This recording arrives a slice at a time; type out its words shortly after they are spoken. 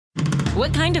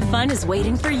What kind of fun is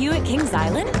waiting for you at Kings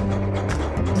Island?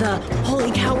 The holy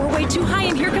cow, we're way too high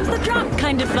and here comes the drop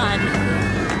kind of fun.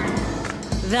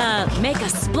 The make a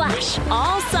splash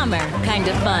all summer kind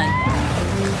of fun.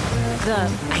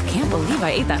 The I can't believe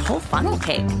I ate that whole funnel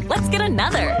cake. Let's get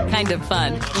another kind of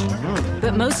fun.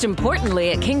 But most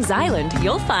importantly, at Kings Island,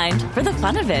 you'll find for the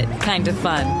fun of it kind of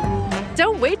fun.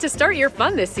 Don't wait to start your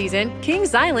fun this season.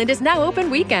 Kings Island is now open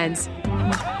weekends.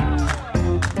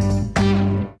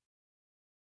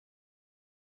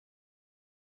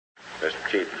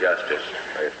 Mr. Chief Justice,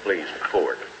 may it please the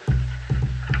court.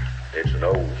 It's an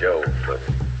old joke, but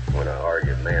when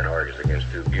a man argues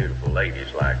against two beautiful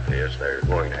ladies like this, they're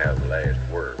going to have the last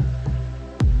word.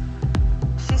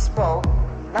 She spoke,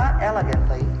 not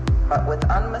elegantly, but with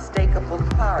unmistakable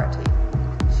clarity.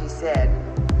 She said,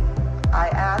 I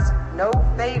ask no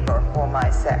favor for my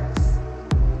sex.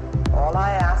 All I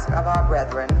ask of our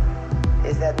brethren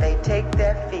is that they take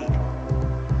their feet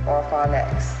off our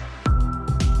necks.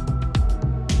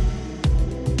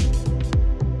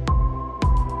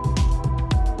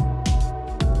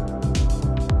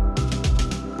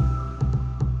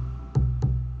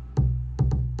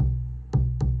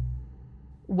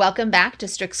 Welcome back to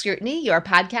Strict Scrutiny, your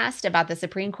podcast about the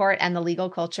Supreme Court and the legal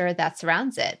culture that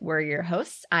surrounds it. We're your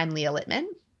hosts. I'm Leah Littman.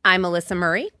 I'm Melissa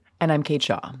Murray. And I'm Kate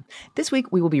Shaw. This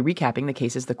week, we will be recapping the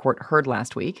cases the court heard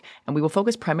last week, and we will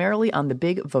focus primarily on the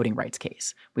big voting rights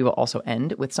case. We will also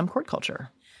end with some court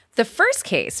culture. The first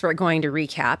case we're going to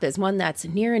recap is one that's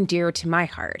near and dear to my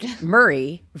heart,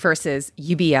 Murray versus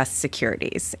UBS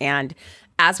Securities. And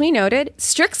as we noted,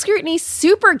 Strict Scrutiny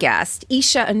super guest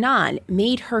Isha Anand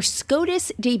made her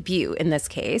SCOTUS debut in this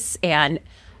case, and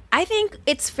I think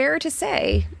it's fair to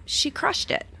say she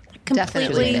crushed it.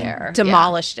 Completely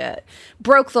demolished it.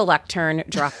 Broke the lectern,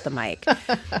 dropped the mic.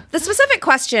 The specific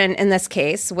question in this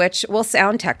case, which will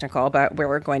sound technical, but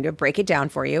we're going to break it down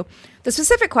for you. The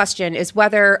specific question is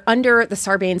whether under the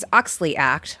Sarbanes-Oxley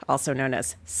Act, also known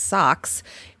as SOX,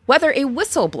 whether a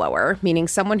whistleblower, meaning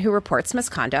someone who reports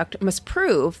misconduct, must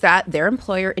prove that their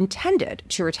employer intended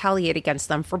to retaliate against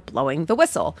them for blowing the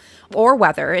whistle, or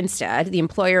whether, instead, the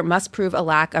employer must prove a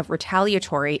lack of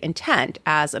retaliatory intent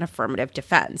as an affirmative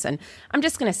defense. And I'm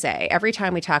just going to say, every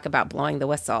time we talk about blowing the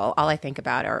whistle, all I think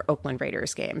about are Oakland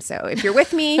Raiders games. So if you're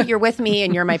with me,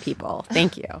 and you're my people.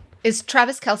 Thank you. Is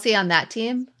Travis Kelce on that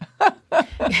team?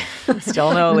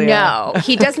 Still no, Leah. No,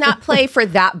 he does not play for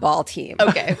that ball team.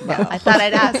 Okay, well, I thought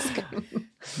I'd ask.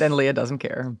 Then Leah doesn't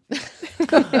care.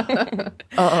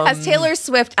 Has Taylor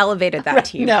Swift elevated that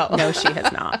team? No, she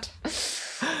has not.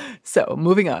 So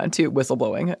moving on to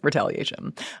whistleblowing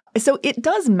retaliation. So it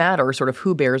does matter sort of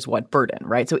who bears what burden,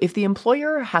 right? So if the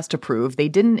employer has to prove they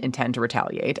didn't intend to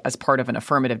retaliate as part of an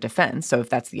affirmative defense, so if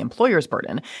that's the employer's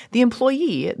burden, the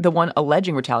employee, the one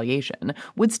alleging retaliation,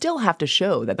 would still have to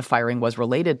show that the firing was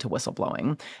related to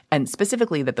whistleblowing, and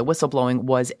specifically that the whistleblowing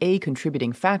was a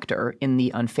contributing factor in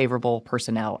the unfavorable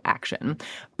personnel action.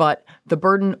 But the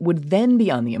burden would then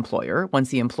be on the employer, once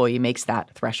the employee makes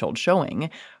that threshold showing,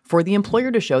 for the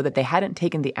employer to show that they hadn't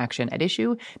taken the action at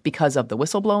issue because of the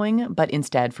whistleblowing, but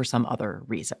instead for some other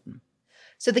reason.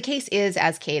 So the case is,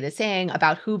 as Kate is saying,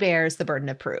 about who bears the burden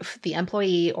of proof, the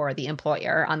employee or the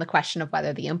employer, on the question of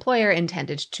whether the employer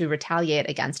intended to retaliate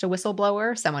against a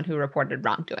whistleblower, someone who reported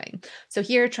wrongdoing. So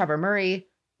here, Trevor Murray,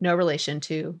 no relation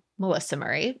to Melissa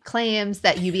Murray, claims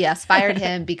that UBS fired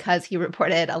him because he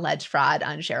reported alleged fraud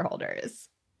on shareholders.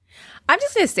 I'm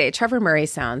just going to say Trevor Murray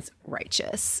sounds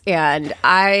righteous. And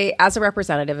I, as a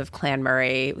representative of Clan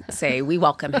Murray, say we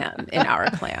welcome him in our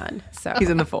clan. So he's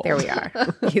in the fold. There we are.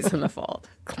 He's in the fold.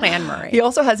 Clan Murray. He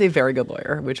also has a very good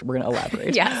lawyer, which we're going to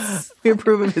elaborate. Yes. We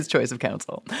approve of his choice of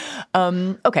counsel.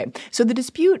 Okay. So the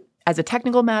dispute, as a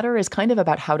technical matter, is kind of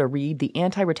about how to read the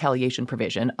anti-retaliation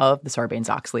provision of the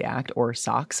Sarbanes-Oxley Act, or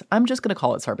SOX. I'm just going to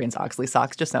call it Sarbanes-Oxley.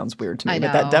 SOX just sounds weird to me,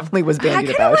 but that definitely was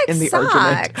bandied about in the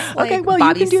argument. Like okay, well,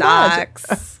 Bobby you can do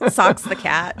Socks, that. Socks the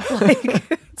cat.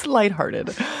 It's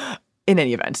lighthearted. In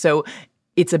any event, so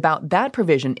it's about that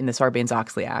provision in the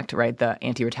Sarbanes-Oxley Act, right, the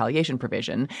anti-retaliation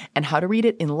provision, and how to read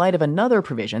it in light of another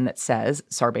provision that says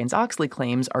Sarbanes-Oxley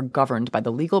claims are governed by the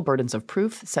legal burdens of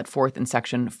proof set forth in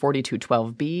Section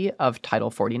 4212B of Title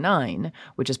 49,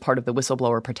 which is part of the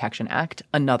Whistleblower Protection Act,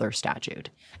 another statute.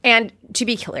 And to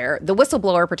be clear, the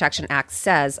Whistleblower Protection Act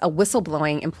says a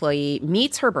whistleblowing employee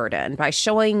meets her burden by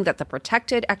showing that the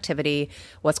protected activity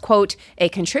was, quote, a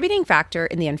contributing factor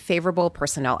in the unfavorable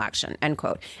personnel action, end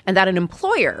quote, and that an employer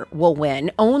will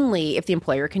win only if the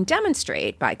employer can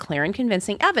demonstrate by clear and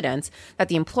convincing evidence that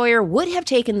the employer would have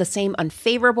taken the same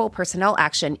unfavorable personnel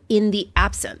action in the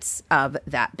absence of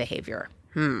that behavior.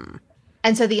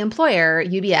 And so the employer,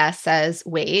 UBS, says,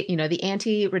 wait, the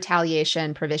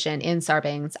anti-retaliation provision in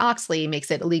Sarbanes-Oxley makes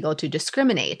it illegal to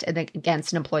discriminate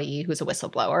against an employee who's a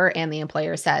whistleblower. And the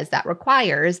employer says that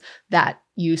requires that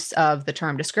use of the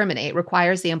term discriminate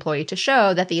requires the employee to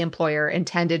show that the employer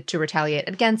intended to retaliate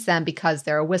against them because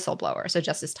they're a whistleblower. So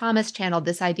Justice Thomas channeled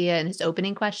this idea in his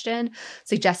opening question,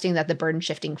 suggesting that the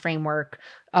burden-shifting framework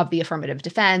of the affirmative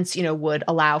defense, would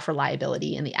allow for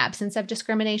liability in the absence of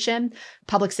discrimination.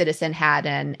 Public Citizen had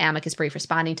an amicus brief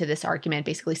responding to this argument,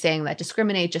 basically saying that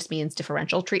discriminate just means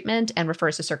differential treatment and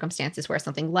refers to circumstances where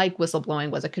something like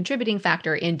whistleblowing was a contributing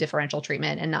factor in differential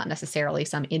treatment and not necessarily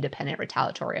some independent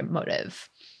retaliatory motive.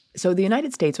 So the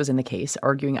United States was in the case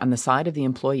arguing on the side of the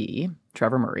employee,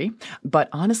 Trevor Murray. But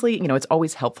honestly, it's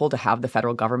always helpful to have the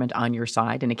federal government on your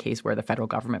side in a case where the federal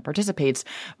government participates.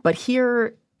 But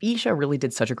here, Isha really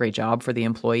did such a great job for the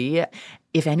employee.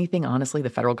 If anything, honestly, the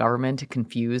federal government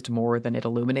confused more than it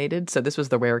illuminated. So this was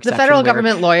the rare exception. The federal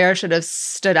government lawyer should have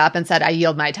stood up and said, I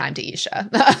yield my time to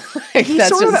Isha. He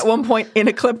sort of at one point in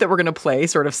a clip that we're going to play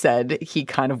sort of said he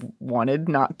kind of wanted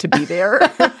not to be there,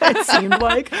 it seemed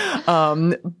like.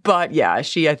 But yeah,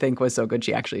 she, I think, was so good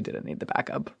she actually didn't need the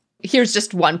backup. Here's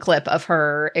just one clip of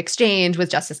her exchange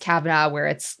with Justice Kavanaugh where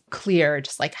it's clear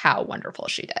just like how wonderful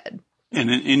she did. And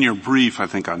in your brief, I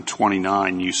think on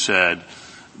 29, you said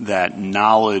that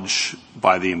knowledge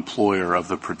by the employer of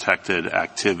the protected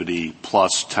activity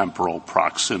plus temporal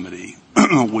proximity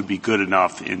would be good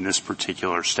enough in this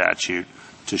particular statute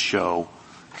to show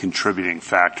contributing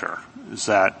factor. Is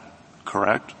that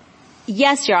correct?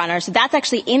 Yes, Your Honor. So that's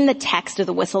actually in the text of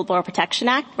the Whistleblower Protection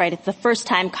Act, right? It's the first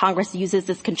time Congress uses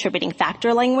this contributing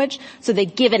factor language. So they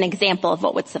give an example of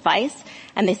what would suffice,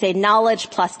 and they say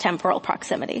knowledge plus temporal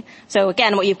proximity. So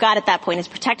again, what you've got at that point is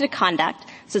protected conduct.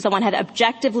 So someone had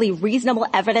objectively reasonable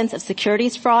evidence of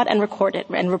securities fraud and reported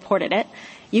it.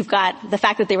 You've got the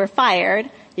fact that they were fired.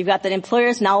 You've got the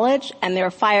employer's knowledge, and they were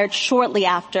fired shortly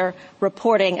after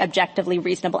reporting objectively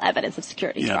reasonable evidence of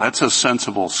securities fraud. Yeah, that's a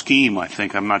sensible scheme, I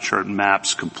think. I'm not sure it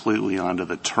maps completely onto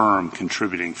the term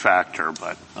contributing factor,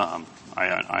 but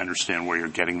I understand where you're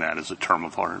getting that as a term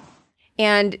of art.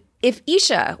 And if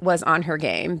Isha was on her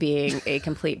game, being a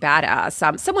complete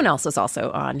badass, someone else was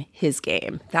also on his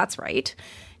game. That's right.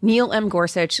 Neil M.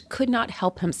 Gorsuch could not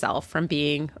help himself from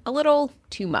being a little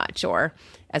too much, or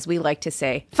as we like to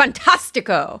say,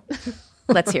 fantastico.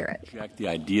 Let's hear it. The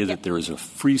idea that there is a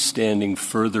freestanding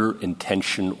further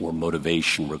intention or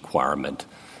motivation requirement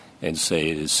and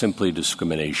say it is simply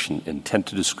discrimination, intent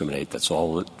to discriminate, that's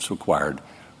all that's required,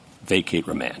 vacate,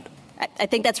 remand. I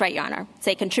think that's right, Your Honor.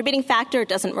 Say contributing factor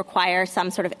doesn't require some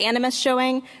sort of animus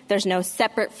showing. There's no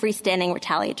separate freestanding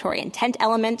retaliatory intent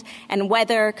element. And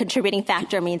whether contributing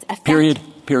factor means effect. Period.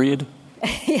 Period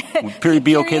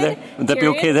be okay there? Would that be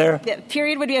okay there? Yeah,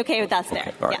 period would be okay with us there.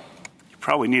 Okay, all right. Yeah. You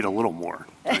probably need a little more.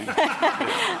 All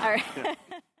right.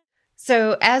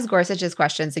 So as Gorsuch's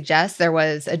question suggests, there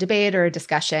was a debate or a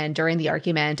discussion during the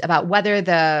argument about whether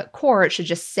the court should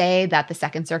just say that the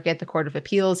Second Circuit, the Court of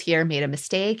Appeals here, made a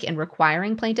mistake in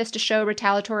requiring plaintiffs to show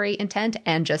retaliatory intent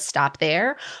and just stop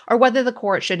there, or whether the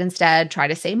court should instead try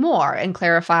to say more and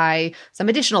clarify some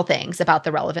additional things about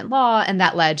the relevant law, and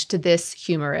that led to this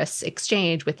humorous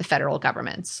exchange with the federal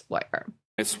government's lawyer.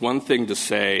 It's one thing to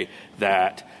say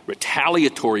that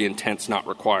retaliatory intent's not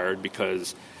required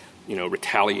because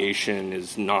retaliation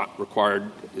is not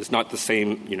required, is not the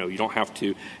same, you don't have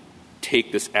to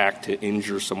take this act to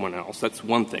injure someone else. That's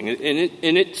one thing.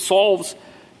 And it solves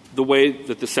the way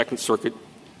that the Second Circuit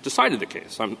decided the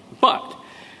case. But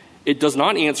it does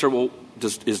not answer,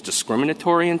 is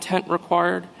discriminatory intent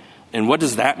required? And what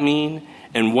does that mean?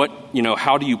 And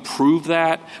how do you prove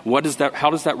that? How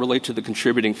does that relate to the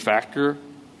contributing factor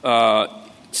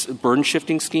burden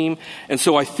shifting scheme? And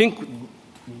so I think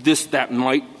that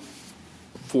might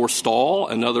forestall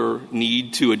another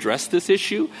need to address this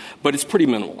issue, but it's pretty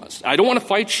minimalist. I don't want to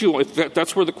fight you if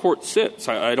that's where the court sits.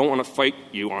 I don't want to fight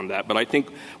you on that, but I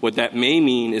think what that may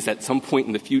mean is at some point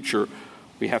in the future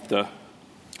we have to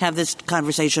have this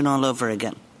conversation all over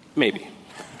again. Maybe.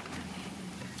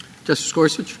 Justice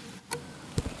Gorsuch?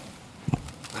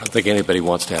 I don't think anybody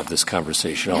wants to have this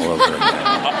conversation all over again.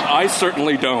 I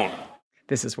certainly don't.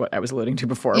 This is what I was alluding to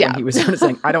before when he was sort of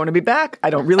saying, I don't want to be back. I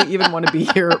don't really even want to be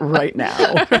here right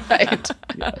now. Right.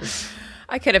 Yes.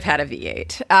 I could have had a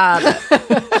V8.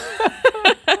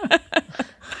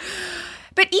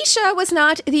 But Isha was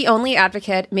not the only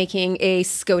advocate making a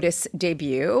SCOTUS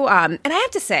debut. And I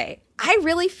have to say, I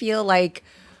really feel like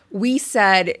we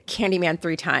said Candyman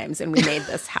 3 times and we made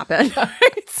this happen.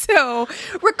 So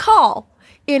recall,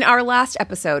 In our last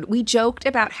episode, we joked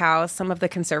about how some of the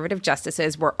conservative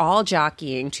justices were all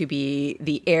jockeying to be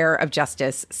the heir of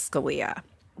Justice Scalia.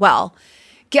 Well,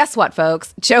 guess what,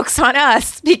 folks? Joke's on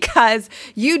us, because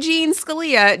Eugene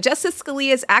Scalia, Justice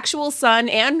Scalia's actual son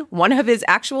and one of his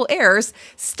actual heirs,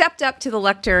 stepped up to the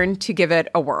lectern to give it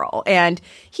a whirl. And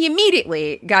he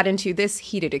immediately got into this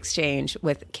heated exchange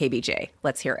with KBJ.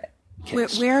 Let's hear it.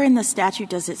 Where in the statute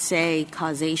does it say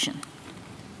causation?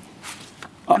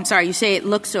 I'm sorry, you say it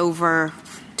looks over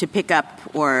to pick up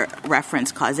or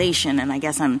reference causation, and I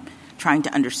guess I'm trying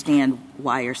to understand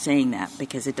why you're saying that,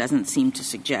 because it doesn't seem to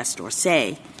suggest or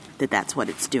say that that's what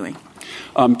it's doing.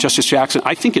 Justice Jackson,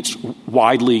 I think it's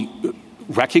widely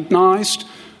recognized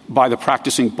by the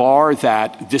practicing bar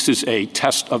that this is a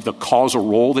test of the causal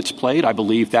role that's played. I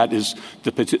believe that is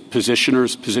the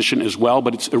petitioner's position as well,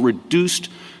 but it's a reduced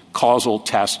causal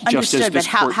test. Understood, but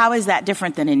how is that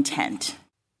different than intent?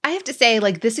 I have to say,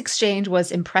 this exchange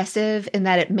was impressive in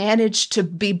that it managed to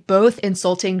be both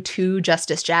insulting to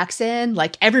Justice Jackson,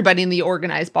 everybody in the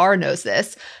organized bar knows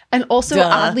this, and also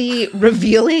oddly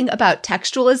revealing about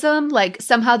textualism.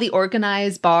 Somehow the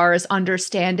organized bar's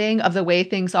understanding of the way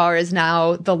things are is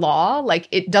now the law.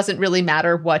 It doesn't really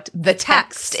matter what the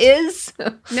text is.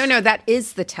 No, that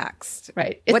is the text.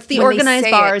 Right. It's the organized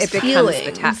bar's feelings.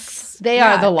 The text. They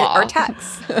are the law. Or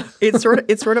text.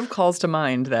 It sort of calls to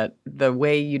mind that the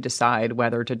way you decide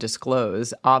whether to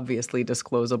disclose obviously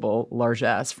disclosable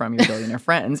largesse from your billionaire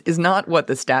friends is not what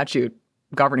the statute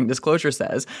governing disclosure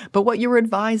says, but what you were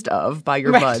advised of by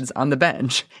your buds on the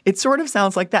bench. It sort of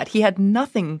sounds like that. He had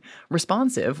nothing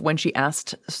responsive when she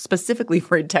asked specifically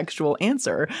for a textual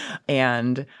answer.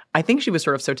 And I think she was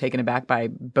sort of so taken aback by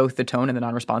both the tone and the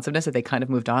non-responsiveness that they kind of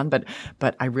moved on. But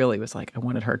I really was I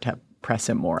wanted her to press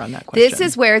him more on that question. This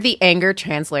is where the anger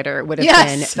translator would have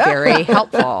been very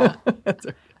helpful.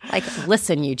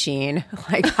 Listen, Eugene,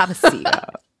 have a seat.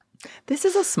 This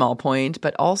is a small point,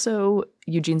 but also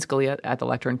Eugene Scalia at the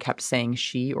lectern kept saying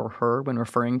she or her when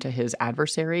referring to his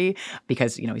adversary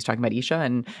because, he's talking about Isha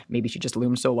and maybe she just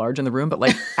loomed so large in the room.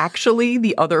 But actually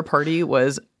the other party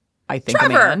was, I think,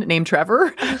 Trevor. A man named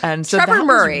Trevor. And so Trevor that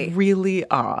Murray. was really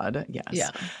odd. Yes.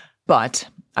 Yeah. But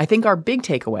I think our big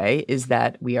takeaway is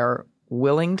that we are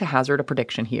willing to hazard a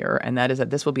prediction here, and that is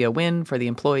that this will be a win for the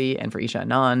employee and for Isha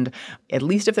Anand, at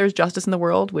least if there's justice in the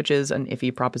world, which is an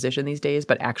iffy proposition these days,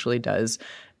 but actually does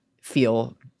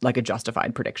feel like a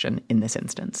justified prediction in this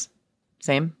instance.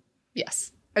 Same?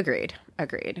 Yes. Agreed.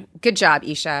 Good job,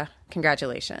 Isha.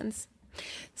 Congratulations.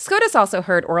 SCOTUS also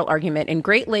heard oral argument in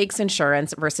Great Lakes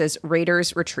Insurance versus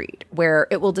Raiders Retreat, where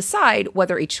it will decide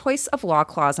whether a choice of law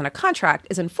clause in a contract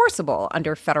is enforceable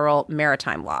under federal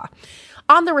maritime law.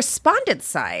 On the respondent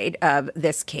side of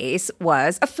this case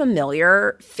was a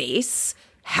familiar face,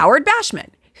 Howard Bashman,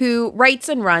 who writes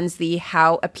and runs the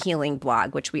How Appealing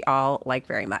blog, which we all like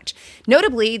very much.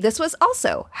 Notably, this was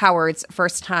also Howard's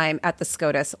first time at the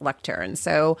SCOTUS lectern.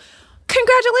 So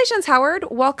congratulations, Howard.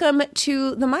 Welcome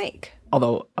to the mic.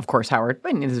 Although, of course, Howard,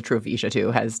 and this is true of Isha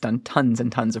too, has done tons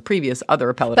and tons of previous other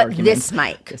appellate arguments. This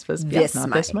mic. This was this not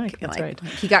mic. This mic. That's right.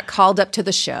 He got called up to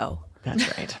the show.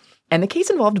 That's right. And the case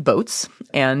involved boats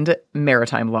and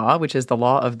maritime law, which is the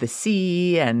law of the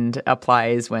sea and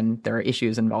applies when there are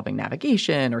issues involving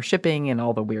navigation or shipping and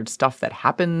all the weird stuff that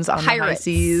happens on the high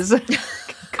seas.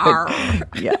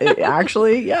 Yeah,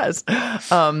 actually, yes.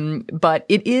 But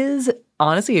it is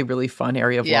honestly a really fun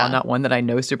area of law, not one that I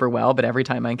know super well, but every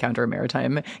time I encounter a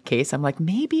maritime case, I'm like,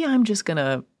 maybe I'm just going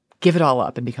to give it all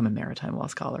up and become a maritime law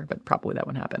scholar, but probably that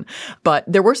won't happen. But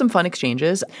there were some fun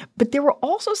exchanges, but there were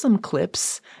also some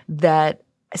clips that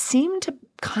seemed to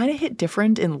kind of hit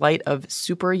different in light of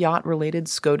super yacht-related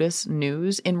SCOTUS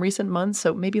news in recent months.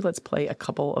 So maybe let's play a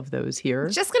couple of those here.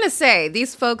 Just going to say,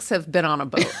 these folks have been on a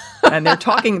boat. And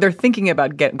they're thinking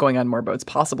about going on more boats,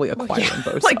 possibly acquiring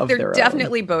boats of their own. They're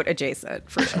definitely boat adjacent,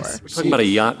 for sure. We're talking about a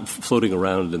yacht floating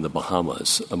around in the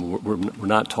Bahamas. We're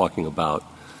not talking about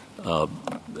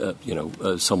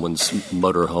someone's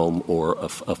motorhome or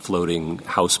a floating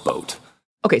houseboat.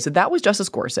 Okay, so that was Justice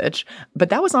Gorsuch, but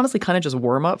that was honestly kind of just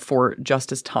warm-up for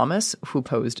Justice Thomas, who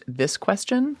posed this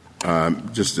question.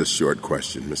 Just a short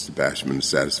question, Mr. Bashman, to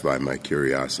satisfy my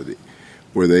curiosity.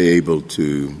 Were they able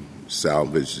to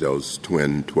salvage those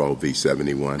twin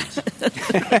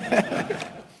 12V71s?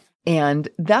 And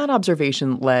that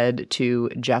observation led to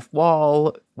Jeff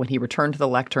Wall when he returned to the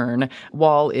lectern.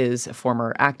 Wall is a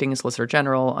former acting Solicitor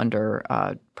General under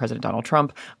President Donald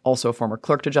Trump, also a former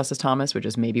clerk to Justice Thomas, which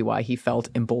is maybe why he felt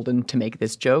emboldened to make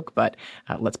this joke. But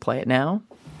let's play it now.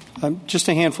 Just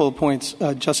a handful of points,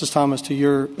 Justice Thomas, to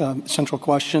your central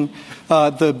question.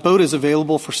 The boat is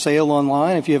available for sale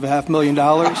online if you have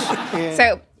 $500,000.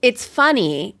 So it's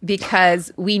funny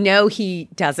because we know he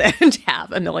doesn't have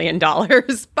 $1 million,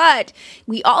 but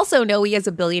we also know he has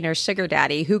a billionaire sugar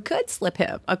daddy who could slip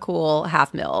him a cool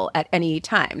 $500,000 at any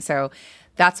time. So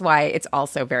that's why it's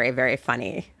also very, very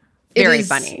funny. Very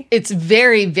funny. It's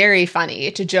very, very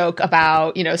funny to joke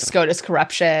about, SCOTUS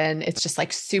corruption. It's just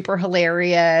like super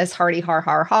hilarious, hearty, har,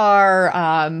 har,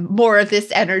 har, more of this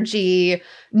energy.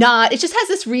 It just has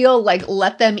this real,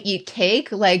 let them eat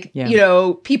cake.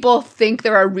 People think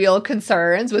there are real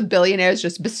concerns with billionaires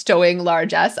just bestowing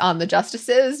largesse on the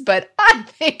justices, but I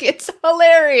think it's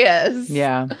hilarious.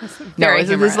 Yeah. This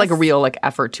is like a real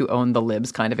effort to own the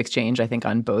libs kind of exchange, I think,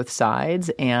 on both sides.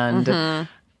 And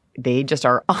they just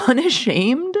are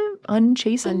unashamed,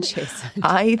 unchastened.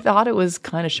 I thought it was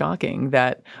kind of shocking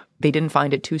that they didn't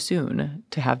find it too soon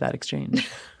to have that exchange.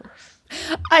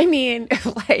 I mean,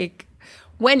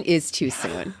 when is too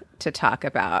soon to talk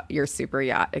about your super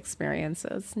yacht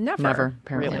experiences? Never,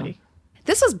 apparently. Really.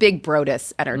 This was big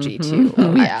BROTUS energy, too.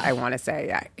 I want to say.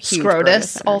 Yeah, huge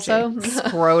Scrotus also.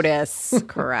 Scrotus,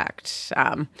 correct.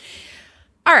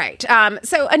 All right.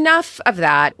 So enough of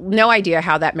that. No idea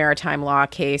how that maritime law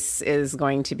case is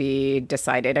going to be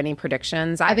decided. Any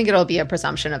predictions? I think it'll be a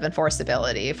presumption of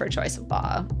enforceability for choice of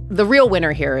law. The real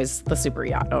winner here is the super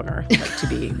yacht owner, to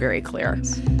be very clear.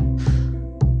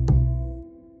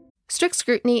 Strict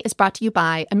Scrutiny is brought to you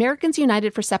by Americans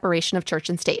United for Separation of Church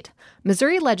and State.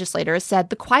 Missouri legislators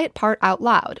said the quiet part out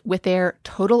loud with their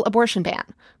total abortion ban.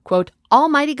 Quote,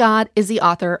 Almighty God is the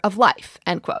author of life,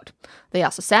 end quote. They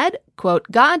also said, quote,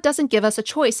 God doesn't give us a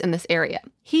choice in this area.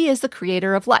 He is the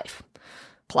creator of life.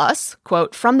 Plus,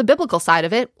 quote, from the biblical side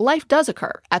of it, life does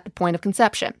occur at the point of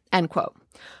conception, end quote.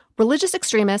 Religious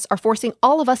extremists are forcing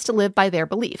all of us to live by their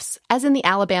beliefs, as in the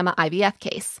Alabama IVF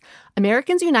case.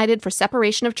 Americans United for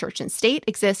Separation of Church and State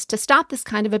exists to stop this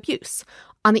kind of abuse.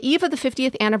 On the eve of the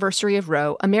 50th anniversary of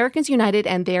Roe, Americans United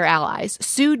and their allies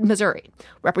sued Missouri,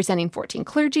 representing 14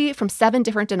 clergy from 7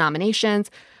 different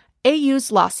denominations.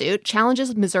 AU's lawsuit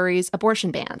challenges Missouri's abortion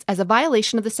bans as a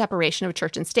violation of the separation of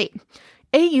church and state.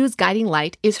 AU's guiding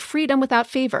light is freedom without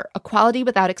favor, equality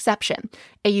without exception.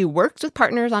 AU works with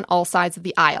partners on all sides of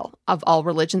the aisle, of all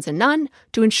religions and none,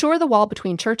 to ensure the wall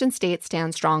between church and state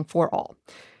stands strong for all.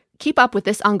 Keep up with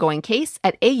this ongoing case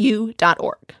at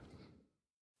au.org.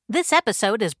 This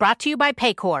episode is brought to you by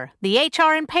Paycor, the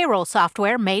HR and payroll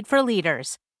software made for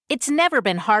leaders. It's never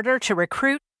been harder to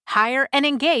recruit, hire, and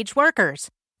engage workers.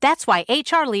 That's why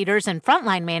HR leaders and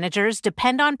frontline managers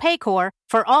depend on Paycor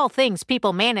for all things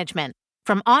people management,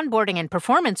 from onboarding and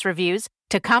performance reviews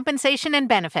to compensation and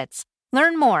benefits.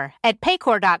 Learn more at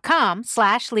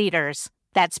paycor.com/leaders.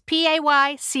 That's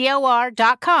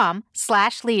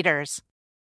paycor.com/leaders.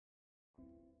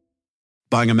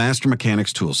 Buying a Master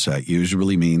Mechanics tool set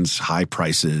usually means high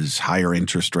prices, higher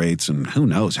interest rates, and who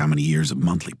knows how many years of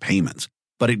monthly payments.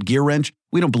 But at Gear Wrench,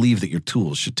 we don't believe that your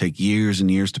tools should take years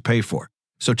and years to pay for.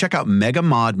 So check out Mega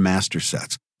Mod Master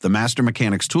Sets, the Master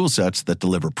Mechanics tool sets that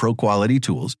deliver pro-quality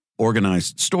tools,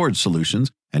 organized storage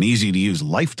solutions, an easy-to-use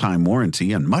lifetime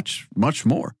warranty, and much, much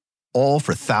more. All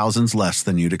for thousands less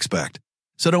than you'd expect.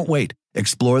 So don't wait.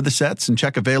 Explore the sets and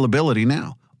check availability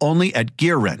now. Only at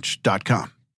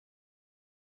GearWrench.com.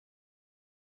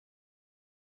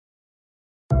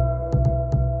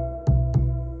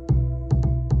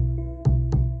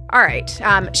 All right,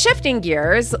 shifting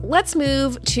gears, let's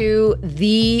move to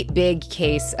the big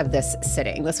case of this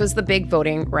sitting. This was the big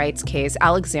voting rights case,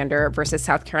 Alexander versus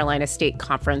South Carolina State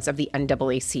Conference of the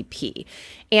NAACP.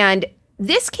 And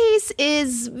this case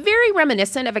is very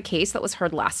reminiscent of a case that was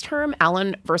heard last term,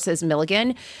 Allen versus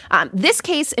Milligan. This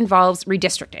case involves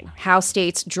redistricting, how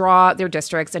states draw their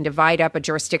districts and divide up a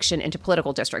jurisdiction into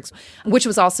political districts, which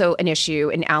was also an issue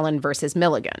in Allen versus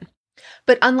Milligan.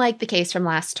 But unlike the case from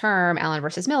last term, Allen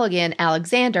versus Milligan,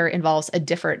 Alexander involves a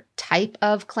different type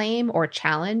of claim or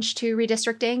challenge to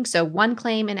redistricting. So one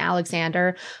claim in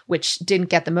Alexander, which didn't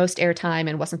get the most airtime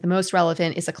and wasn't the most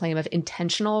relevant, is a claim of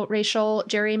intentional racial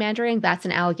gerrymandering. That's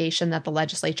an allegation that the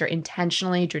legislature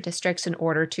intentionally drew districts in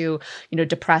order to,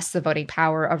 depress the voting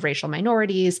power of racial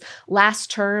minorities.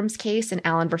 Last term's case in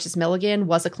Allen versus Milligan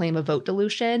was a claim of vote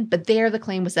dilution, but there the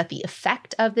claim was that the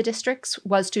effect of the districts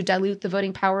was to dilute the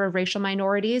voting power of racial racial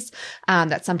minorities.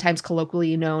 That's sometimes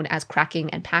colloquially known as cracking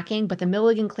and packing. But the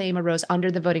Milligan claim arose under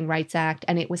the Voting Rights Act,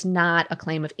 and it was not a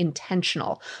claim of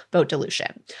intentional vote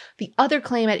dilution. The other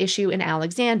claim at issue in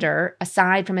Alexander,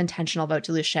 aside from intentional vote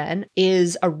dilution,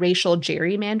 is a racial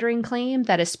gerrymandering claim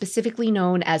that is specifically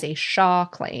known as a Shaw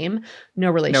claim. No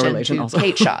relation to also.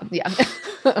 Kate Shaw. Yeah.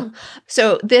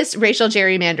 So this racial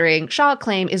gerrymandering Shaw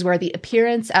claim is where the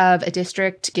appearance of a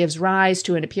district gives rise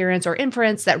to an appearance or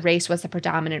inference that race was the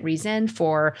predominant reason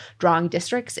for drawing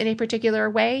districts in a particular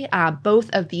way.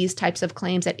 Both of these types of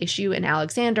claims at issue in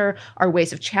Alexander are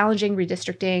ways of challenging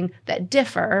redistricting that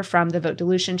differ from the vote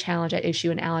dilution challenge at issue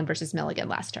in Allen versus Milligan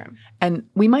last term. And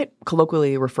we might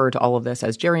colloquially refer to all of this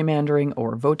as gerrymandering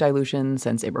or vote dilution,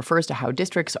 since it refers to how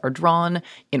districts are drawn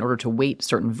in order to weight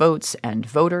certain votes and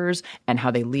voters and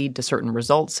how they lead to certain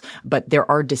results. But there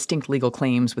are distinct legal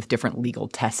claims with different legal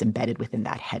tests embedded within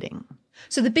that heading.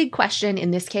 So the big question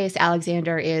in this case,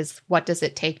 Alexander, is what does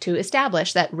it take to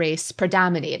establish that race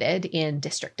predominated in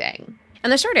districting?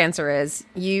 And the short answer is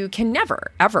you can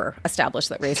never, ever establish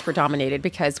that race predominated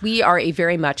because we are a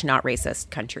very much not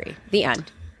racist country. The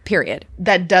end. Period.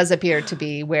 That does appear to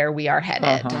be where we are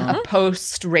headed. A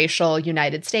post-racial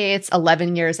United States,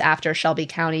 11 years after Shelby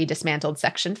County dismantled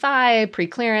Section 5,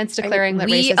 pre-clearance declaring that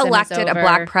racism is over. We elected a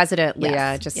black president,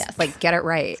 Leah. Get it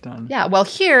right. Yeah, well,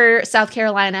 here, South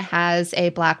Carolina has a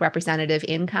black representative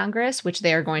in Congress, which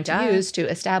they are going to use to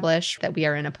establish that we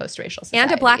are in a post-racial society.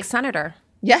 And a black senator.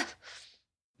 Yeah.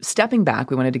 Stepping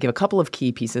back, we wanted to give a couple of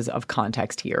key pieces of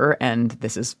context here, and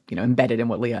this is, embedded in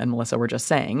what Leah and Melissa were just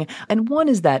saying. And one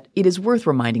is that it is worth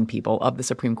reminding people of the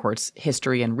Supreme Court's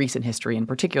history and recent history, in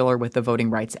particular with the Voting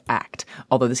Rights Act.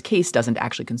 Although this case doesn't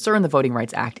actually concern the Voting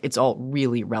Rights Act, it's all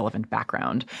really relevant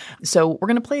background. So we're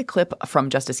going to play a clip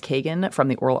from Justice Kagan from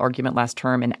the oral argument last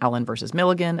term in Allen versus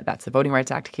Milligan. That's the Voting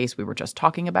Rights Act case we were just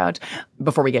talking about.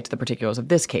 Before we get to the particulars of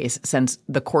this case, since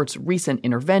the court's recent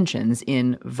interventions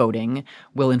in voting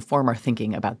will inform our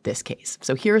thinking about this case.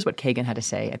 So here's what Kagan had to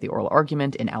say at the oral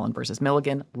argument in Allen versus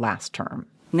Milligan last term.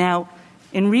 Now,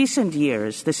 in recent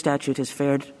years, the statute has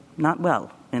fared not well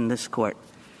in this court.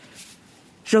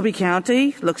 Shelby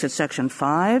County looks at Section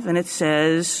 5, and it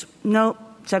says, no,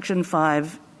 Section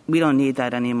 5, we don't need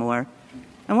that anymore.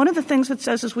 And one of the things it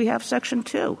says is we have Section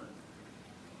 2.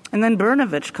 And then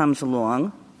Brnovich comes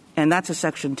along, and that's a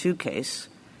Section 2 case.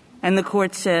 And the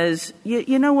court says,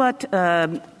 you know what,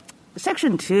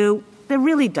 Section 2, they're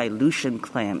really dilution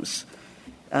claims.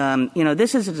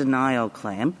 This is a denial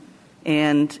claim.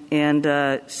 And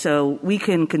so we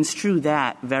can construe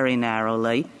that very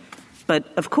narrowly. But,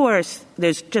 of course,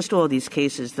 there's just all these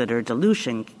cases that are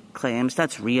dilution claims.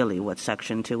 That's really what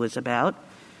Section 2 is about.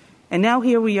 And now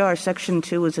here we are, Section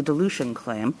 2 is a dilution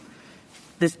claim.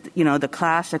 This, the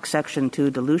classic Section 2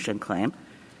 dilution claim.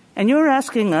 And you're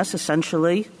asking us,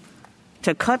 essentially,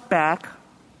 to cut back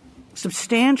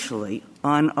substantially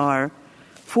on our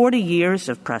 40 years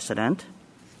of precedent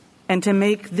and to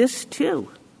make this, too,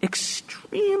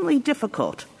 extremely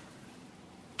difficult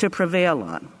to prevail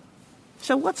on.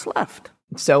 So what's left?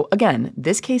 So again,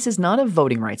 this case is not a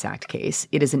Voting Rights Act case.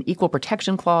 It is an Equal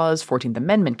Protection Clause, 14th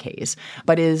Amendment case,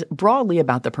 but is broadly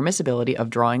about the permissibility of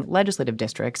drawing legislative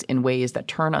districts in ways that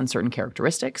turn on certain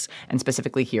characteristics, and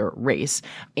specifically here, race,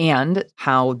 and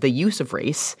how the use of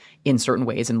race in certain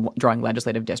ways in drawing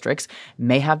legislative districts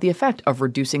may have the effect of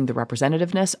reducing the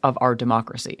representativeness of our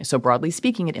democracy. So broadly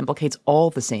speaking, it implicates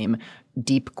all the same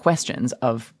deep questions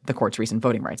of the court's recent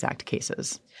Voting Rights Act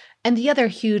cases. And the other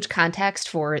huge context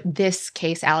for this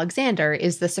case, Alexander,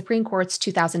 is the Supreme Court's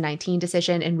 2019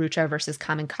 decision in Rucho versus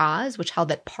Common Cause, which held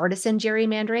that partisan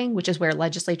gerrymandering, which is where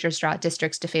legislatures draw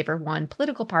districts to favor one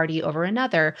political party over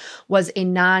another, was a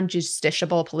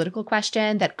non-justiciable political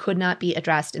question that could not be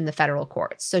addressed in the federal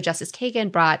courts. So Justice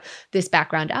Kagan brought this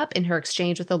background up in her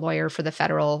exchange with a lawyer for the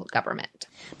federal government.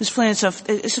 Ms. Flansoff,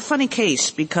 it's a funny case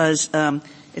because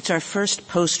it's our first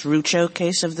post-Rucho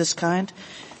case of this kind.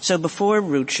 So before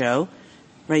Rucho,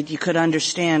 right, you could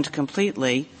understand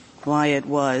completely why it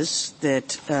was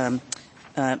that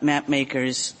map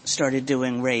makers started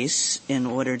doing race in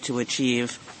order to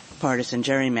achieve partisan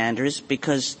gerrymanders,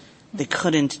 because they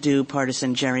couldn't do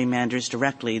partisan gerrymanders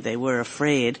directly. They were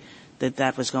afraid that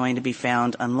that was going to be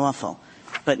found unlawful.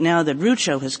 But now that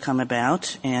Rucho has come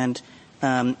about and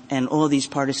all these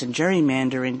partisan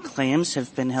gerrymandering claims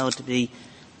have been held to be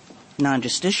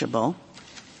non-justiciable,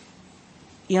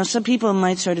 some people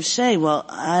might sort of say, well,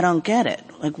 I don't get it.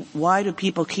 Like, why do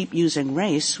people keep using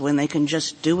race when they can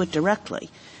just do it directly?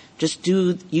 Just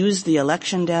use the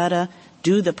election data,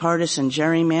 do the partisan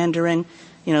gerrymandering.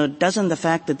 Doesn't the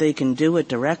fact that they can do it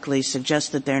directly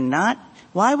suggest that they're not?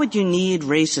 Why would you need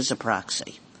race as a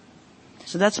proxy?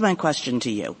 So that's my question to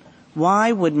you.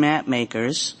 Why would map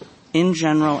makers, in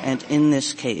general and in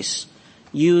this case,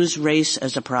 use race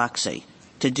as a proxy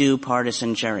to do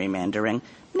partisan gerrymandering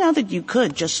now that you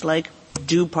could just,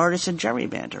 do partisan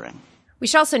gerrymandering? We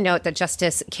should also note that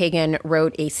Justice Kagan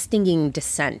wrote a stinging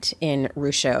dissent in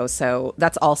Rucho, so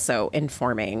that's also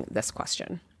informing this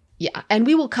question. Yeah, and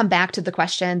we will come back to the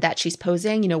question that she's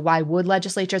posing, why would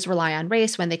legislatures rely on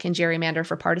race when they can gerrymander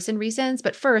for partisan reasons?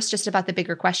 But first, just about the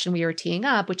bigger question we were teeing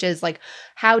up, which is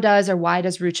how does or why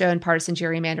does Rucho and partisan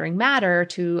gerrymandering matter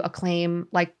to a claim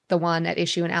like the one at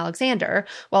issue in Alexander?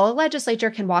 Well, a legislature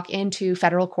can walk into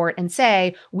federal court and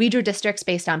say, we drew districts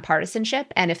based on partisanship.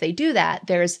 And if they do that,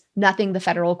 there's nothing the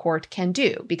federal court can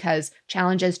do because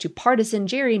challenges to partisan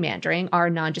gerrymandering are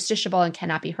non-justiciable and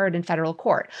cannot be heard in federal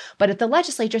court. But if the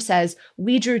legislature says,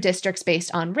 we drew districts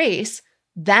based on race,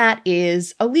 that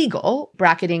is illegal,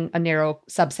 bracketing a narrow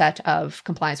subset of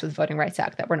compliance with the Voting Rights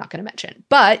Act that we're not going to mention.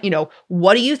 But,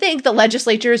 what do you think the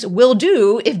legislatures will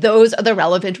do if those are the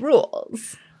relevant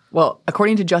rules? Well,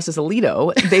 according to Justice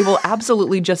Alito, they will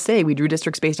absolutely just say we drew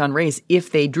districts based on race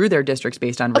if they drew their districts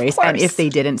based on race. And if they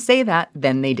didn't say that,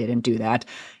 then they didn't do that.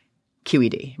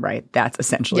 QED, right? That's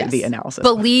essentially the analysis.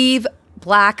 Believe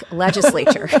Black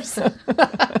legislatures.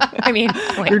 I mean,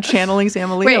 you're channeling Sam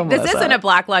Alito. Wait, this isn't a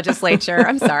Black legislature.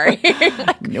 I'm sorry.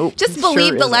 Nope. Just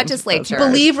believe the legislature.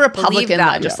 Believe Republican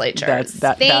legislatures.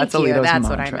 That's Alito's mantra.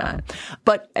 what I meant.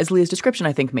 But as Leah's description,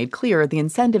 I think, made clear, the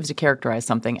incentive to characterize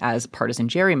something as partisan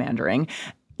gerrymandering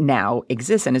now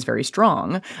exists and is very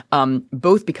strong,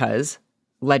 both because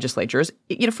legislatures,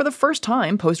 for the first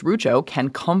time post-Rucho, can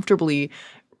comfortably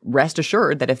rest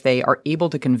assured that if they are able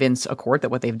to convince a court that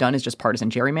what they've done is just partisan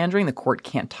gerrymandering, the court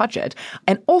can't touch it.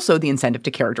 And also the incentive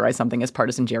to characterize something as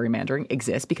partisan gerrymandering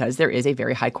exists because there is a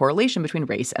very high correlation between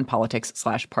race and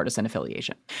politics/partisan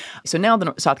affiliation. So now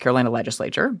the South Carolina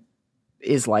legislature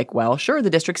is well, sure,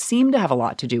 the districts seem to have a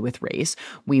lot to do with race.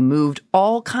 We moved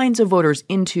all kinds of voters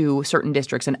into certain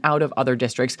districts and out of other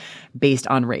districts based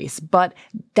on race. But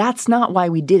that's not why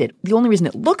we did it. The only reason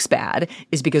it looks bad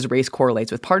is because race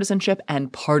correlates with partisanship,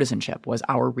 and partisanship was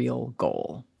our real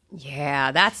goal.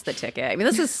 Yeah, that's the ticket. I mean,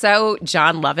 this is so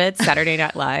John Lovett, Saturday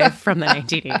Night Live from the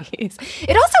 1980s.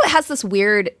 It also has this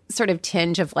weird sort of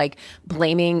tinge of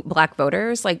blaming Black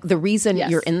voters. The reason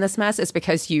you're in this mess is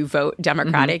because you vote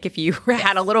Democratic. Mm-hmm. If you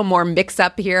had a little more mix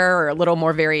up here or a little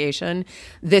more variation,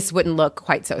 this wouldn't look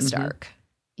quite so stark.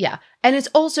 Yeah. And it's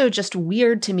also just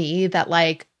weird to me that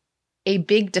a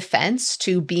big defense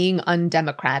to being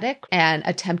undemocratic and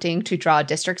attempting to draw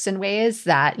districts in ways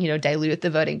that, dilute the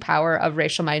voting power of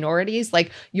racial minorities.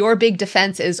 Your big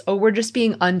defense is, we're just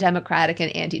being undemocratic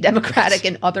and anti-democratic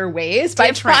in other ways by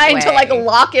trying to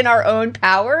lock in our own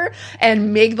power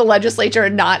and make the legislature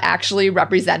not actually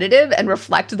representative and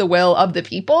reflect the will of the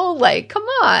people. Come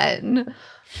on.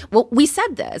 Well, we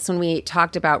said this when we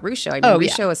talked about Rucho.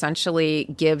 Rucho essentially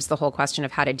gives the whole question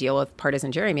of how to deal with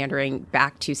partisan gerrymandering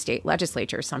back to state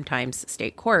legislatures, sometimes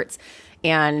state courts.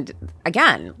 And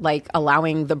again,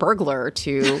 allowing the burglar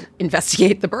to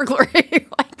investigate the burglary.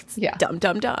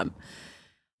 Dumb.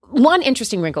 One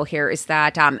interesting wrinkle here is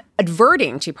that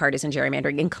adverting to partisan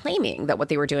gerrymandering and claiming that what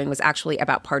they were doing was actually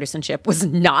about partisanship was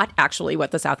not actually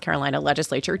what the South Carolina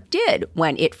legislature did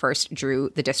when it first drew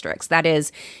the districts. That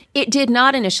is, it did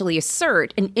not initially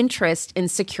assert an interest in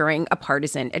securing a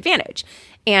partisan advantage.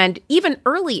 And even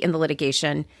early in the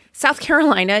litigation, South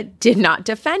Carolina did not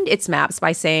defend its maps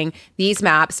by saying these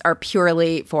maps are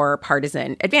purely for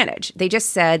partisan advantage. They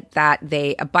just said that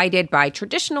they abided by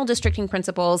traditional districting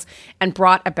principles and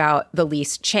brought about the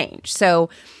least change. So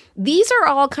these are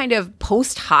all kind of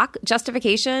post hoc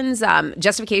justifications,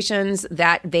 justifications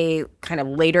that they kind of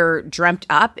later dreamt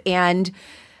up. And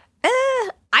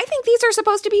I think these are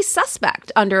supposed to be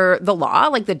suspect under the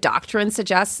law. The doctrine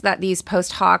suggests that these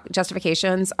post hoc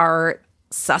justifications are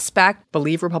suspect.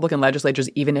 Believe Republican legislatures,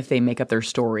 even if they make up their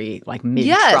story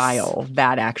mid-trial. Yes.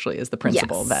 That actually is the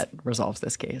principle that resolves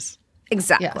this case.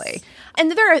 Exactly. Yes.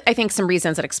 And there are, I think, some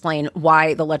reasons that explain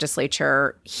why the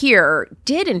legislature here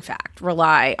did, in fact,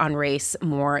 rely on race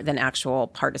more than actual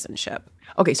partisanship.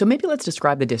 Okay, so maybe let's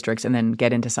describe the districts and then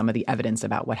get into some of the evidence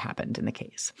about what happened in the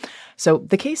case. So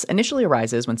the case initially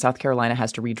arises when South Carolina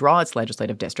has to redraw its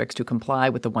legislative districts to comply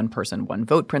with the one-person,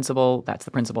 one-vote principle. That's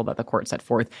the principle that the court set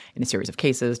forth in a series of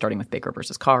cases, starting with Baker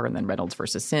versus Carr and then Reynolds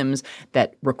versus Sims,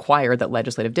 that require that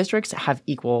legislative districts have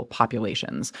equal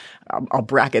populations. I'll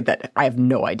bracket that I have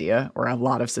no idea or a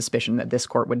lot of suspicion that this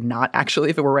court would not actually,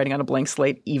 if it were writing on a blank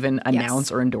slate, even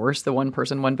announce or endorse the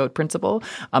one-person, one-vote principle.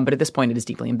 But at this point, it is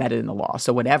deeply embedded in the law.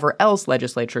 So whatever else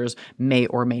legislatures may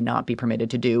or may not be permitted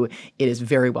to do, it is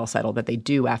very well settled that they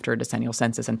do, after a decennial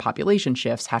census and population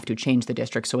shifts, have to change the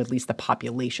districts so at least the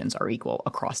populations are equal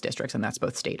across districts, and that's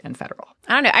both state and federal.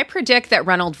 I don't know. I predict that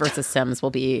Reynolds versus Sims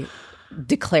will be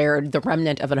declared the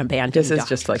remnant of an abandoned This is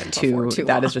just like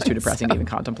that is just too depressing to even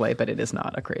So contemplate, but it is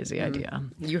not a crazy idea.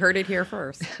 you heard it here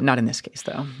first. Not in this case,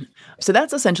 though. So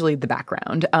that's essentially the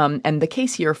background. And the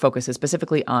case here focuses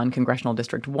specifically on Congressional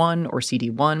District 1, or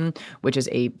CD1, which is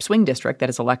a swing district that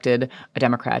has elected a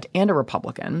Democrat and a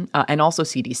Republican, and also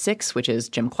CD6, which is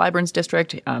Jim Clyburn's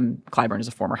district. Clyburn is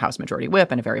a former House Majority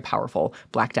Whip and a very powerful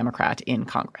Black Democrat in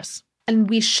Congress. And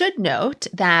we should note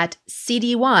that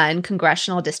CD1,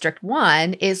 Congressional District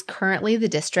 1, is currently the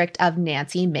district of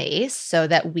Nancy Mace, so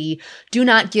that we do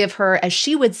not give her, as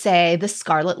she would say, the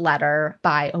scarlet letter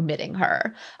by omitting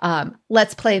her.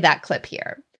 Let's play that clip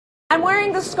here. I'm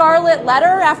wearing the scarlet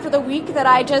letter after the week that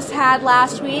I just had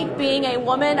last week, being a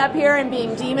woman up here and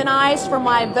being demonized for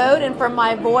my vote and for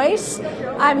my voice.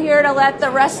 I'm here to let the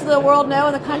rest of the world know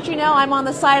and the country know I'm on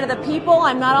the side of the people.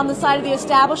 I'm not on the side of the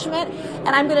establishment, and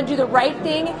I'm going to do the right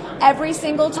thing every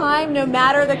single time, no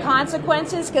matter the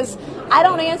consequences, because I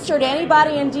don't answer to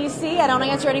anybody in D.C. I don't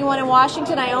answer to anyone in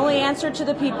Washington. I only answer to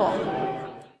the people.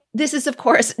 This is, of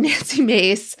course, Nancy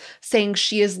Mace saying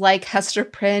she is like Hester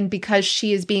Prynne because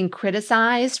she is being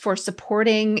criticized for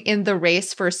supporting in the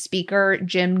race for Speaker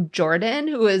Jim Jordan,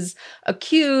 who is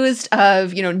accused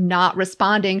of, not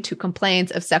responding to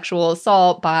complaints of sexual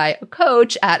assault by a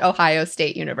coach at Ohio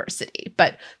State University.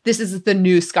 But this is the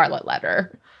new scarlet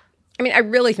letter. I mean, I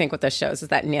really think what this shows is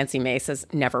that Nancy Mace has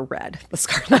never read the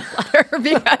Scarlet Letter,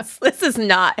 because this is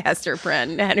not Hester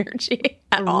Prynne energy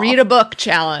at all. Read a book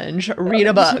challenge. Read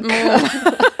a book.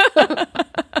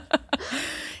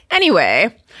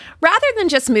 Anyway, rather than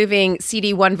just moving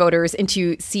CD1 voters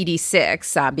into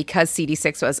CD6, because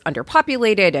CD6 was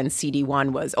underpopulated and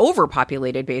CD1 was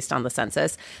overpopulated based on the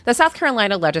census, the South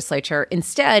Carolina legislature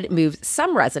instead moved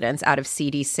some residents out of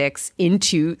CD6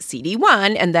 into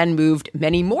CD1, and then moved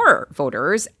many more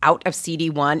voters out of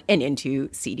CD1 and into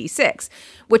CD6,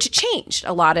 which changed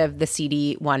a lot of the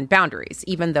CD1 boundaries,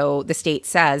 even though the state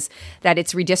says that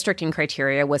its redistricting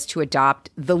criteria was to adopt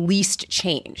the least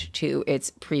change to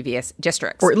its previous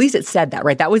districts. Or at least it said that,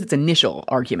 right? That was its initial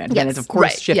argument. Yes, and it's, of course,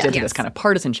 right. shifted to this kind of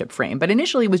partisanship frame. But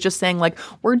initially it was just saying, like,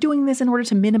 we're doing this in order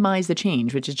to minimize the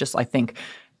change, which is just, I think,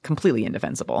 completely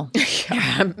indefensible.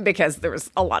 Yeah, because there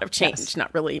was a lot of change,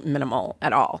 not really minimal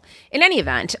at all. In any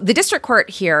event, the district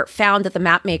court here found that the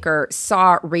map maker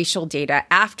saw racial data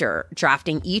after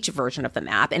drafting each version of the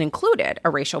map and included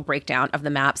a racial breakdown of the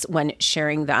maps when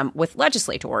sharing them with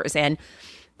legislators. And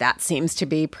that seems to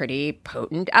be pretty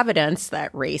potent evidence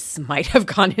that race might have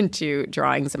gone into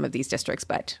drawing some of these districts,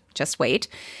 but just wait.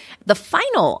 The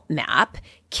final map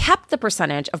kept the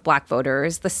percentage of Black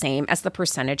voters the same as the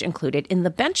percentage included in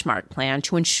the benchmark plan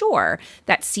to ensure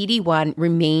that CD1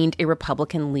 remained a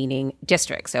Republican-leaning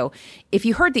district. So if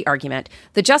you heard the argument,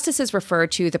 the justices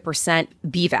referred to the percent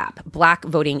BVAP, Black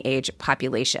voting age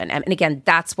population. And again,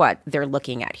 that's what they're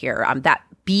looking at here. That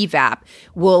BVAP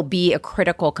will be a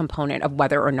critical component of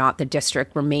whether or not the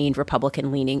district remained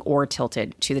Republican-leaning or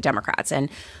tilted to the Democrats. And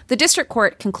the district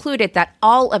court concluded that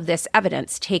all of this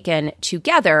evidence taken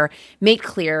together made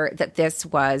clear that this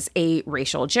was a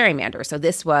racial gerrymander. So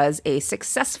this was a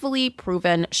successfully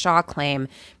proven Shaw claim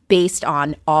based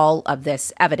on all of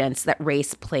this evidence that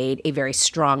race played a very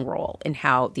strong role in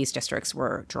how these districts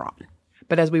were drawn.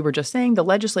 But as we were just saying, the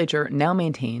legislature now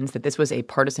maintains that this was a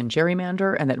partisan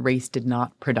gerrymander and that race did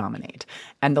not predominate.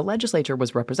 And the legislature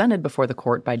was represented before the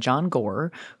court by John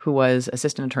Gore, who was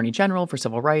Assistant Attorney General for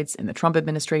Civil Rights in the Trump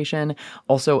administration,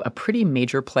 also a pretty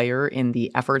major player in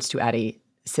the efforts to add a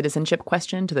citizenship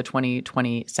question to the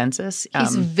 2020 census.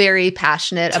 He's very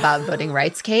passionate about voting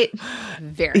rights, Kate.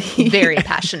 Very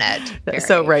passionate. Very.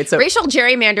 So racial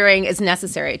gerrymandering is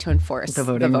necessary to enforce the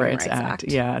Voting Rights Act.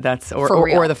 Yeah, that's or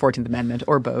the 14th Amendment,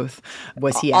 or both.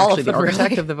 Was he All actually the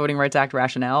architect really? of the Voting Rights Act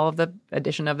rationale of the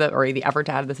addition of the effort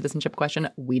to add the citizenship question?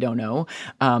 We don't know.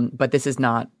 But this is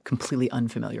not completely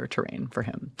unfamiliar terrain for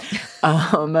him.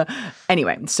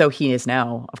 Anyway, so he is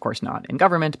now, of course, not in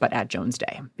government, but at Jones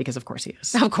Day, because of course he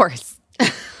is. Of course.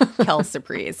 Quelle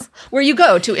surprise. Where you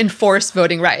go to enforce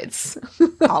voting rights.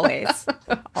 Always.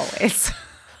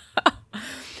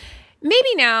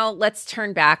 Maybe now let's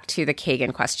turn back to the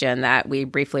Kagan question that we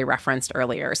briefly referenced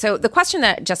earlier. So the question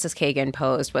that Justice Kagan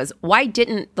posed was, why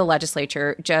didn't the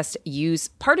legislature just use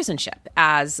partisanship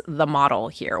as the model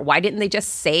here? Why didn't they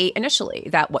just say initially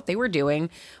that what they were doing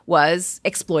was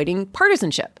exploiting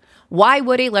partisanship? Why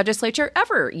would a legislature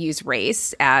ever use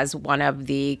race as one of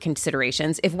the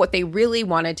considerations if what they really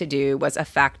wanted to do was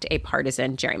affect a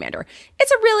partisan gerrymander?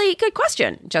 It's a really good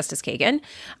question, Justice Kagan.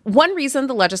 One reason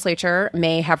the legislature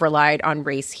may have relied on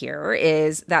race here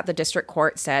is that the district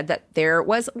court said that there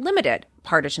was limited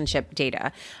partisanship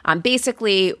data.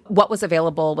 Basically, what was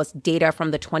available was data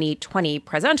from the 2020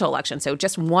 presidential election. So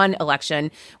just one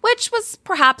election, which was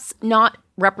perhaps not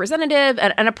representative,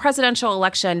 and a presidential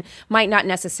election might not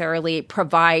necessarily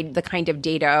provide the kind of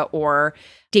data or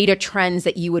data trends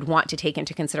that you would want to take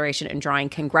into consideration in drawing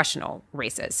congressional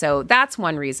races. So that's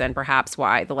one reason, perhaps,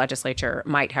 why the legislature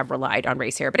might have relied on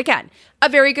race here. But again, a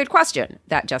very good question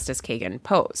that Justice Kagan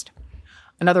posed.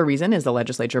 Another reason is the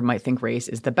legislature might think race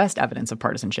is the best evidence of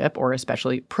partisanship, or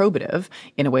especially probative,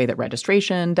 in a way that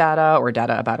registration data or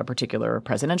data about a particular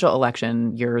presidential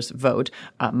election year's vote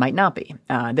might not be.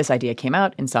 This idea came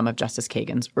out in some of Justice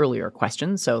Kagan's earlier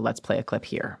questions, so let's play a clip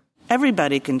here.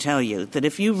 Everybody can tell you that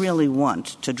if you really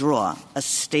want to draw a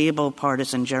stable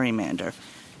partisan gerrymander,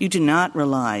 you do not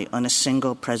rely on a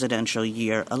single presidential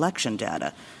year election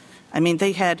data. I mean,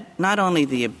 they had not only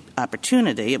the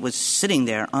opportunity, it was sitting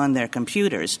there on their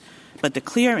computers, but the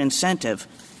clear incentive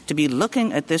to be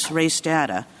looking at this race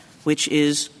data, which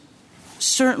is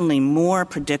certainly more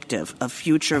predictive of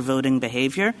future voting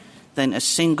behavior than a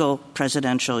single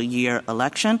presidential year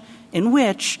election, in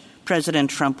which President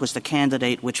Trump was the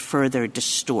candidate, which further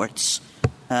distorts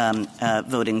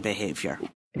voting behavior.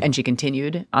 And she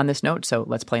continued on this note, so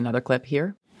let's play another clip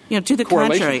here. To the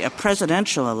contrary, a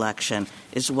presidential election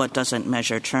is what doesn't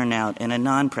measure turnout in a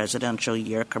non-presidential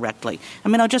year correctly. I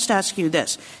mean, I'll just ask you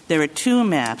this. There are two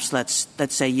maps, let's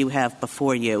say you have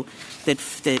before you, that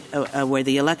where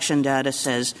the election data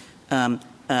says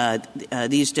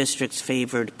these districts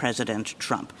favored President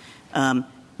Trump.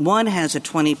 One has a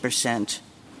 20%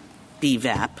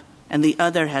 BVAP, and the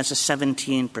other has a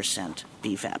 17%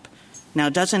 BVAP. Now,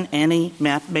 doesn't any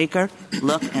map maker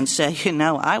look and say,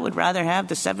 I would rather have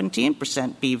the 17%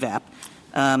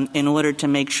 BVAP in order to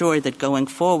make sure that going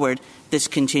forward, this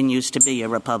continues to be a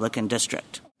Republican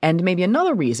district? And maybe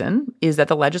another reason is that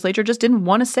the legislature just didn't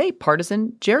want to say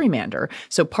partisan gerrymander.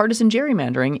 So partisan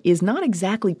gerrymandering is not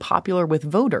exactly popular with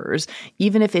voters,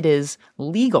 even if it is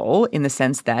legal in the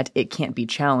sense that it can't be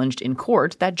challenged in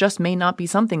court. That just may not be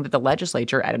something that the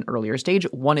legislature at an earlier stage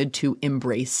wanted to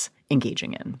embrace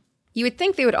engaging in. You would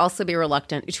think they would also be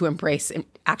reluctant to embrace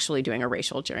actually doing a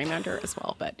racial gerrymander as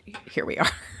well, but here we are.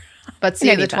 But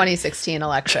see the 2016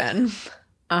 election.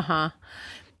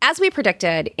 As we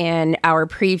predicted in our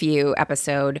preview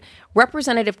episode,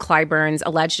 Representative Clyburn's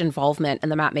alleged involvement in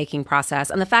the map-making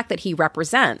process and the fact that he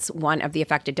represents one of the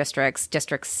affected districts,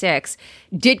 District 6,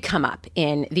 did come up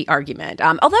in the argument.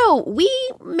 Although we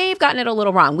may have gotten it a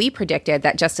little wrong. We predicted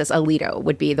that Justice Alito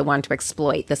would be the one to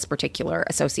exploit this particular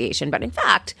association. But in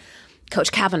fact,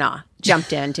 Coach Kavanaugh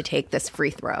jumped in to take this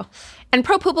free throw. And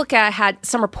ProPublica had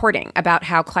some reporting about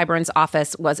how Clyburn's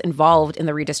office was involved in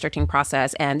the redistricting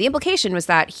process, and the implication was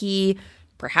that he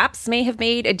perhaps may have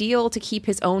made a deal to keep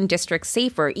his own district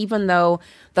safer, even though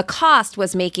the cost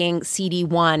was making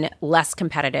CD1 less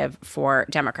competitive for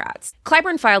Democrats.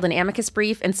 Clyburn filed an amicus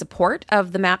brief in support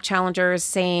of the map challengers,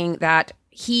 saying that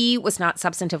he was not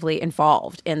substantively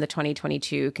involved in the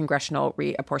 2022 congressional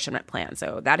reapportionment plan.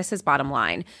 So that is his bottom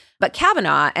line. But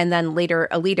Kavanaugh and then later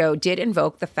Alito did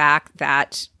invoke the fact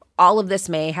that all of this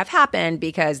may have happened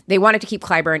because they wanted to keep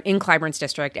Clyburn in Clyburn's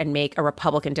district and make a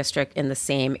Republican district in the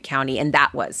same county. And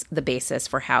that was the basis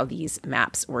for how these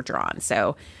maps were drawn.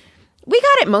 So we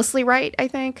got it mostly right, I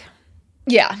think.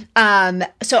 Yeah.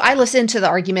 So I listened to the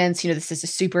arguments. This is a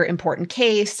super important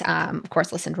case. Of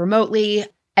course, listened remotely.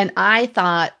 And I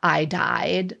thought I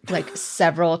died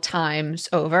several times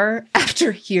over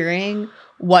after hearing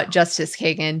what Justice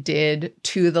Kagan did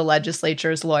to the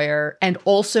legislature's lawyer and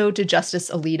also to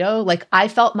Justice Alito. I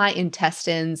felt my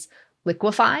intestines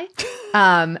liquefy.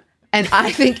 And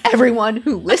I think everyone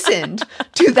who listened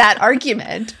to that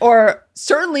argument, or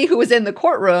certainly who was in the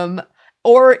courtroom,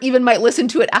 or even might listen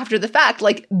to it after the fact,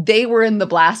 they were in the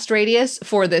blast radius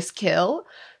for this kill.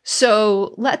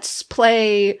 So let's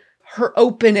play her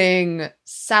opening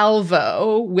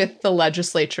salvo with the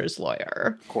legislature's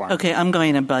lawyer. Okay, I'm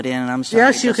going to butt in, and I'm sorry.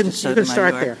 Yes, you can start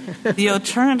there. The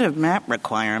alternative map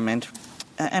requirement,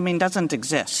 doesn't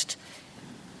exist.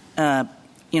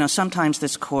 Sometimes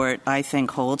this court, I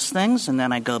think, holds things, and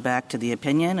then I go back to the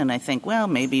opinion, and I think, well,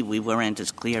 maybe we weren't as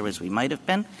clear as we might have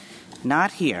been.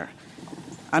 Not here.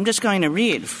 I'm just going to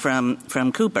read from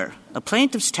Cooper. A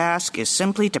plaintiff's task is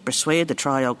simply to persuade the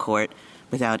trial court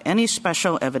without any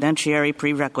special evidentiary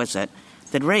prerequisite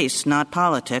that race, not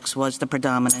politics, was the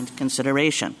predominant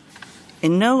consideration.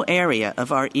 In no area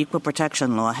of our equal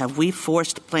protection law have we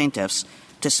forced plaintiffs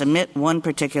to submit one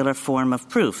particular form of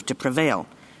proof to prevail,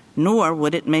 nor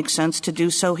would it make sense to do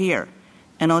so here.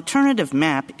 An alternative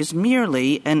map is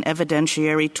merely an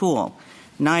evidentiary tool.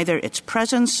 Neither its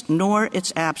presence nor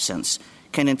its absence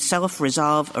can itself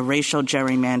resolve a racial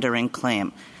gerrymandering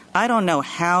claim. I don't know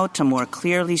how to more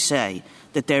clearly say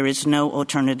that there is no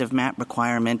alternative map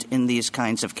requirement in these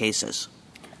kinds of cases.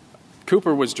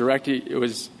 Cooper was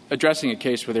addressing a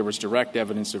case where there was direct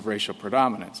evidence of racial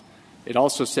predominance. It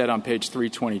also said on page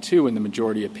 322 in the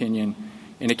majority opinion,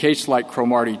 in a case like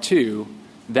Cromartie 2,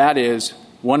 that is,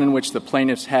 one in which the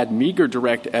plaintiffs had meager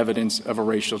direct evidence of a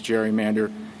racial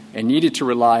gerrymander and needed to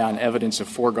rely on evidence of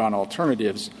foregone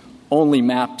alternatives, only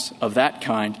maps of that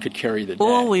kind could carry the day.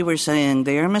 All we were saying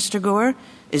there, Mr. Gore,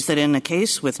 is that in a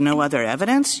case with no other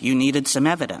evidence, you needed some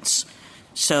evidence.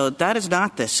 So that is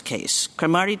not this case.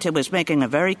 Cromartie 2 was making a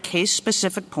very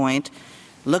case-specific point.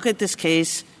 Look at this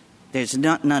case. There's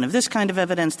none of this kind of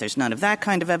evidence. There's none of that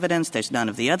kind of evidence. There's none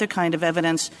of the other kind of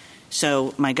evidence.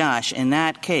 So, my gosh, in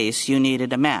that case, you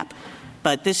needed a map.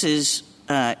 But this is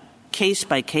case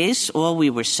by case. All we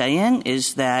were saying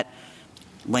is that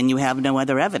when you have no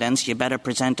other evidence, you better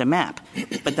present a map.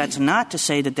 But that's not to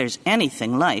say that there's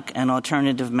anything like an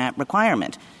alternative map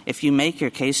requirement. If you make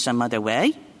your case some other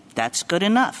way, that's good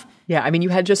enough. Yeah, I mean, you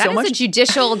had just so much. That is a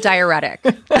judicial diuretic.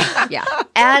 Yeah.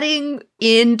 Adding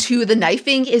into the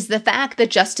knifing is the fact that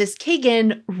Justice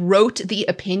Kagan wrote the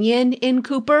opinion in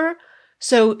Cooper.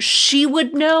 So she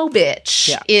would know, bitch,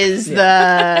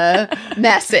 the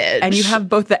message. And you have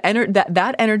both the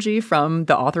that energy from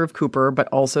the author of Cooper, but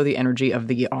also the energy of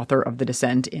the author of the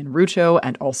dissent in Rucho,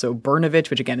 and also Brnovich,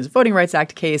 which again is a Voting Rights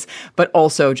Act case, but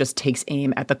also just takes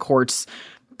aim at the court's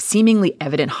seemingly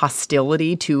evident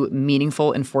hostility to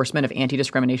meaningful enforcement of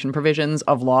anti-discrimination provisions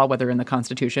of law, whether in the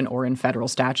Constitution or in federal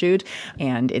statute,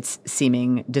 and its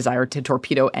seeming desire to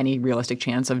torpedo any realistic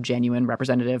chance of genuine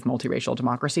representative multiracial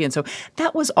democracy. And so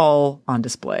that was all on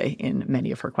display in many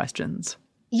of her questions.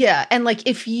 Yeah, and like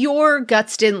if your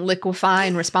guts didn't liquefy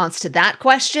in response to that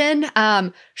question,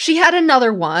 she had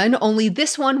another one, only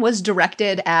this one was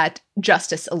directed at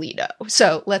Justice Alito.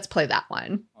 So let's play that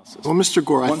one. Well, Mr.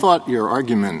 Gore, I thought your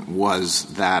argument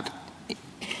was that,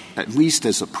 at least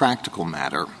as a practical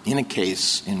matter, in a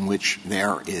case in which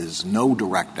there is no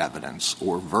direct evidence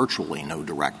or virtually no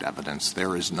direct evidence,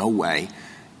 there is no way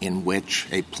in which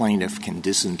a plaintiff can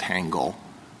disentangle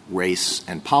race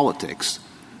and politics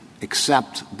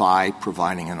except by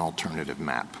providing an alternative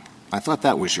map. I thought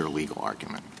that was your legal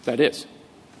argument. That is.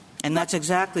 And that's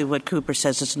exactly what Cooper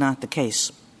says is not the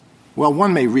case. Well,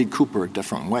 one may read Cooper a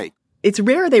different way. It's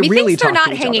rare they really talk to each other. They're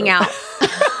not hanging out.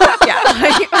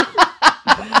 Yeah.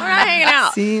 We're not hanging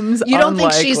out. Seems You don't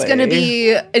unlikely. think she's going to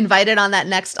be invited on that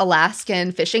next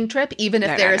Alaskan fishing trip, even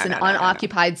if there's an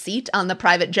unoccupied seat on the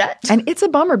private jet? And it's a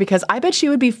bummer because I bet she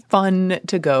would be fun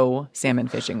to go salmon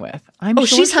fishing with.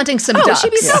 She's hunting some ducks.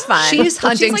 She'd be so fun. She's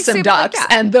hunting like some ducks,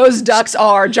 and those ducks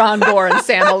are John Gore and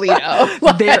Sam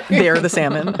Alito. They're the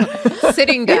salmon.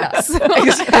 Sitting ducks.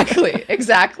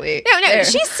 Exactly. No,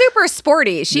 she's super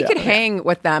sporty. She could hang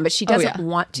with them, but she doesn't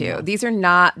want to. No. These are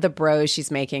not the bros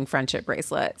she's making friendship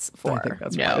bracelets for. I think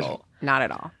that's right. Not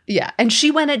at all. Yeah. And she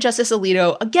went at Justice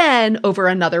Alito again over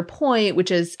another point,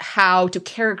 which is how to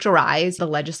characterize the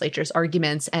legislature's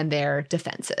arguments and their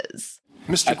defenses.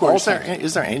 Mr. Gore,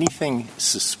 is there anything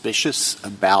suspicious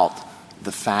about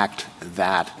the fact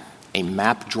that a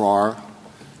map drawer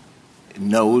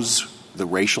knows the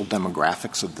racial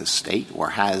demographics of the state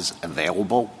or has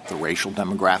available the racial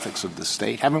demographics of the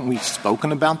state? Haven't we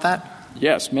spoken about that?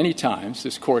 Yes, many times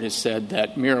this court has said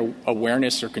that mere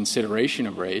awareness or consideration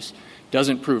of race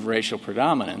doesn't prove racial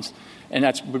predominance, and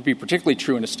that would be particularly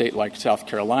true in a state like South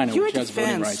Carolina, which has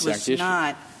Voting Rights Act issues. Your defense was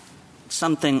not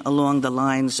something along the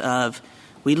lines of,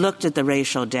 we looked at the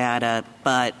racial data,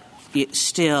 but it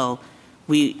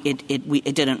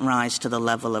didn't rise to the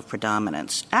level of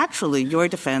predominance. Actually, your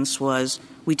defense was,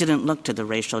 we didn't look to the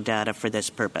racial data for this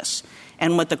purpose.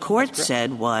 And what the court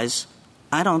said was,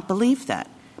 I don't believe that.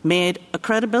 Made a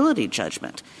credibility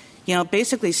judgment.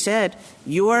 Basically said,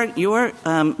 your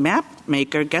map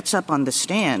maker gets up on the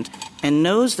stand and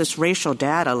knows this racial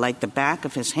data like the back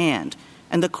of his hand.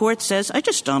 And the court says, I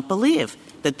just don't believe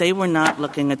that they were not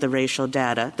looking at the racial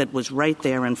data that was right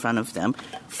there in front of them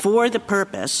for the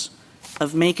purpose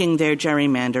of making their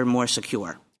gerrymander more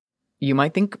secure. You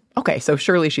might think, okay, so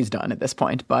surely she's done at this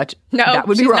point, but no, that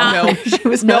would be wrong. Not. No, she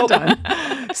was not done.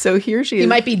 So here she is. He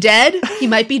might be dead,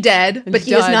 but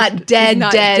he is not dead.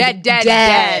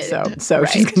 So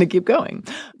she's going to keep going.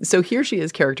 So here she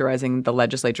is characterizing the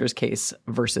legislature's case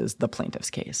versus the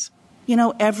plaintiff's case. you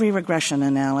know, every regression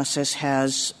analysis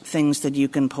has things that you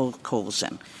can poke holes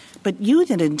in. But you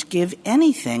didn't give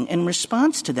anything in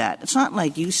response to that. It's not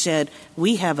like you said,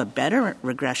 we have a better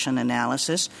regression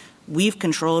analysis, we've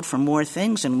controlled for more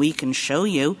things, and we can show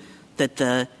you that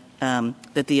the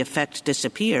effect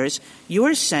disappears.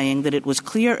 You're saying that it was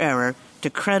clear error to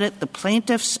credit the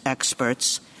plaintiff's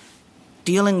experts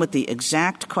dealing with the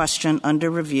exact question under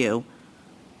review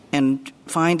and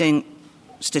finding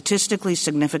statistically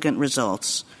significant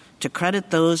results, to credit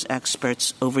those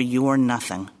experts over your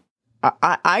nothing.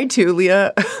 I too,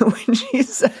 Leah, when she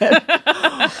said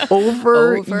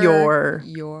over your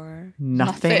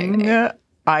nothing,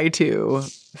 I too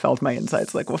felt my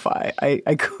insides liquefy.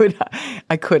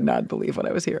 I could not believe what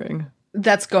I was hearing.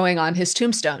 That's going on his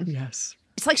tombstone. Yes.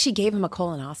 It's like she gave him a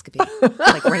colonoscopy,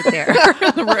 like right there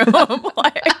in the room.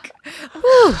 Like,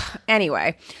 whew.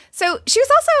 Anyway, so she was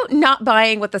also not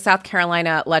buying what the South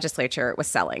Carolina legislature was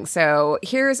selling. So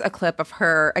here's a clip of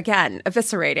her, again,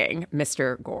 eviscerating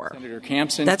Mr. Gore. Senator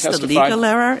Campson That's testified. The legal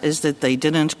error, is that they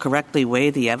didn't correctly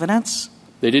weigh the evidence?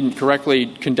 They didn't correctly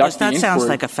conduct the inquiry. That sounds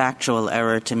like a factual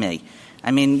error to me.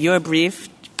 I mean, your brief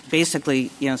basically,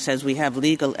 says we have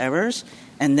legal errors,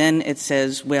 and then it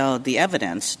says, well, the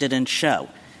evidence didn't show.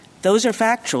 Those are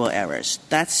factual errors.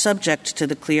 That's subject to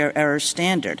the clear error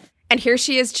standard. And here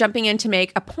she is jumping in to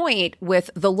make a point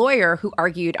with the lawyer who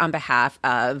argued on behalf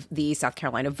of the South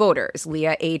Carolina voters,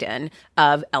 Leah Aden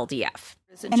of LDF.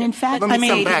 And in fact, I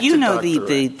mean, you know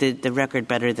the record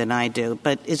better than I do,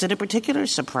 but is it a particular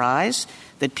surprise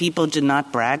that people did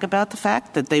not brag about the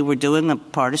fact that they were doing a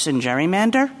partisan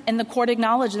gerrymander? And the court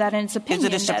acknowledged that in its opinion.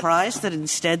 Is it a surprise that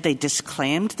instead they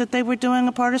disclaimed that they were doing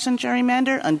a partisan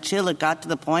gerrymander until it got to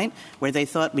the point where they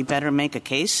thought we better make a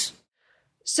case?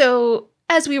 So,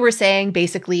 as we were saying,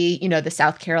 basically, the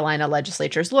South Carolina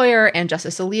legislature's lawyer and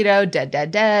Justice Alito,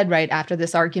 dead, right after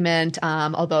this argument,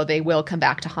 although they will come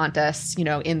back to haunt us,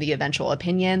 in the eventual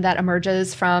opinion that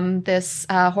emerges from this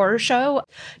horror show.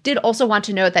 Did also want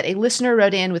to note that a listener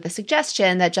wrote in with a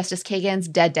suggestion that Justice Kagan's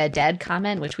dead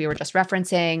comment, which we were just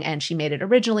referencing, and she made it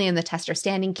originally in the Tester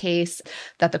Standing case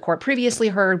that the court previously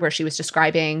heard, where she was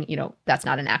describing, that's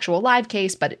not an actual live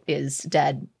case, but it is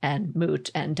dead and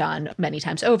moot and done many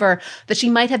times over, that she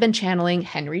might have been channeling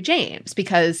Henry James,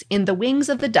 because in The Wings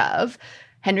of the Dove,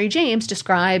 Henry James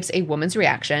describes a woman's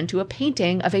reaction to a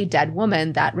painting of a dead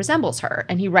woman that resembles her.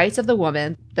 And he writes of the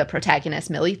woman, the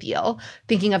protagonist, Millie Thiel,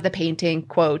 thinking of the painting,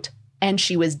 quote, and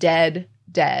she was dead,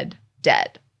 dead,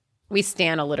 dead. We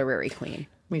stand a literary queen.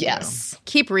 Yes.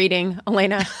 Keep reading,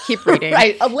 Elena. Keep reading.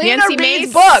 Right. Elena Nancy reads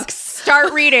Mace, books.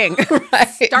 Start reading. Right.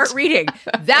 Start reading.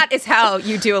 That is how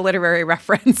you do a literary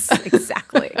reference.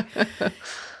 Exactly.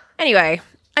 Anyway,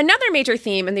 another major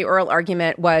theme in the oral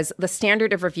argument was the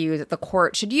standard of review that the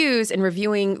court should use in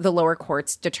reviewing the lower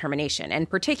court's determination, and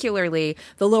particularly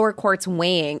the lower court's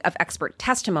weighing of expert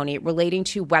testimony relating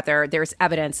to whether there's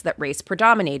evidence that race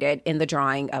predominated in the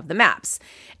drawing of the maps.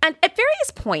 And at various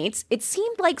points, it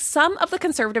seemed like some of the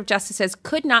conservative justices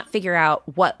could not figure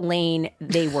out what lane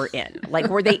they were in. Like,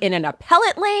 were they in an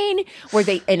appellate lane? Were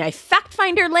they in a fact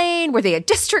finder lane? Were they a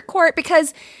district court?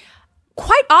 Because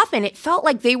quite often, it felt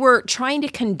like they were trying to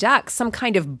conduct some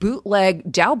kind of bootleg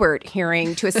Daubert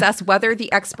hearing to assess whether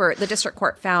the expert the district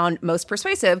court found most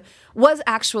persuasive was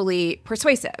actually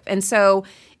persuasive. And so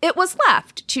it was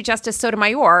left to Justice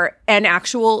Sotomayor, an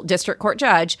actual district court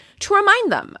judge, to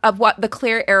remind them of what the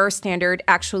clear error standard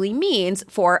actually means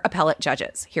for appellate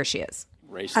judges. Here she is.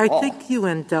 I think you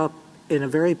end up in a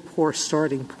very poor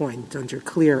starting point under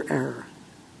clear error,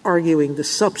 arguing the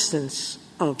substance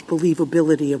of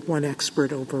believability of one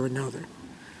expert over another.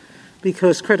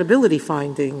 Because credibility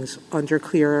findings under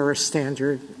clear error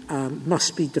standard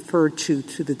must be deferred to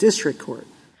the district court.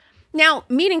 Now,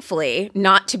 meaningfully,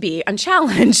 not to be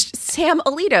unchallenged, Sam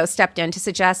Alito stepped in to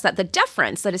suggest that the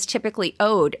deference that is typically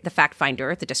owed the fact finder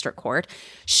at the district court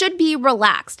should be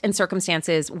relaxed in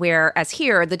circumstances where, as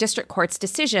here, the district court's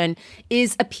decision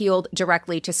is appealed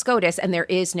directly to SCOTUS and there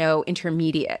is no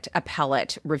intermediate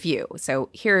appellate review. So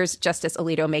here's Justice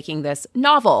Alito making this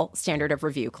novel standard of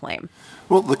review claim.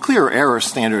 Well, the clear error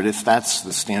standard, if that's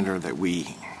the standard that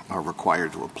we are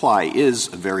required to apply, is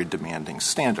a very demanding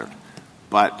standard.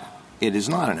 But it is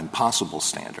not an impossible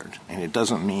standard, and it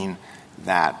doesn't mean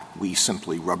that we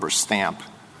simply rubber stamp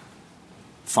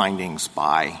findings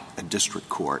by a district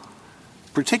court,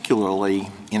 particularly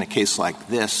in a case like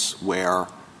this where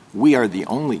we are the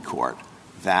only court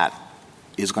that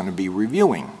is going to be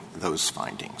reviewing those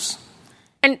findings.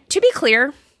 And to be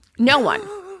clear, no one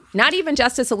Not even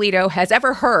Justice Alito has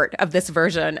ever heard of this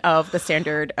version of the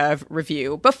standard of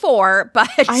review before, but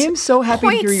I am so happy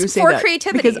to hear you say for that.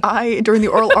 Creativity. Because I, during the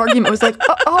oral argument, was like,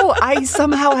 I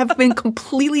somehow have been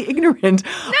completely ignorant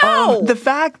of the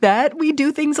fact that we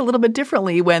do things a little bit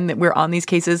differently when we're on these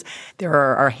cases. There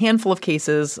are a handful of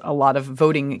cases, a lot of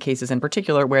voting cases in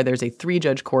particular, where there's a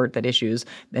 3-judge court that issues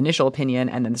the initial opinion,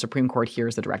 and then the Supreme Court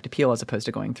hears the direct appeal as opposed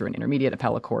to going through an intermediate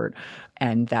appellate court,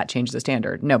 and that changes the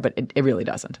standard. No, but it really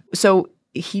doesn't. So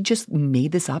he just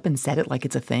made this up and said it like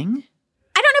it's a thing?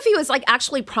 I don't know if he was like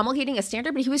actually promulgating a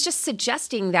standard, but he was just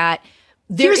suggesting that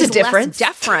there's a difference. Less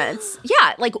deference.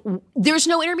 Yeah, like there's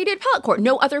no intermediate appellate court.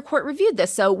 No other court reviewed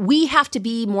this. So we have to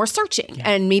be more searching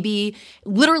and maybe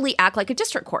literally act like a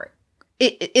district court.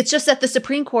 It's just that the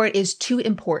Supreme Court is too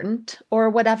important or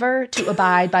whatever to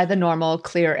abide by the normal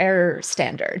clear error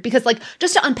standard. Because like,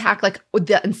 just to unpack like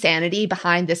the insanity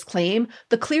behind this claim,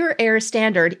 the clear error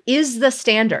standard is the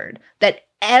standard that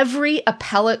every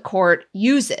appellate court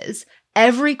uses,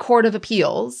 every court of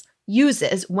appeals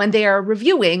uses when they are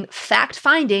reviewing fact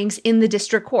findings in the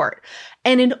district court.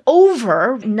 And in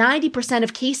over 90%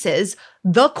 of cases,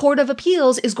 the Court of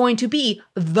Appeals is going to be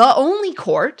the only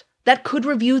court that could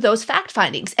review those fact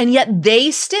findings. And yet they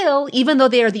still, even though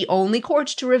they are the only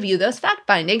courts to review those fact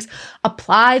findings,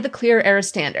 apply the clear error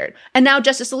standard. And now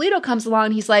Justice Alito comes along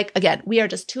and he's like, again, we are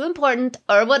just too important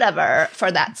or whatever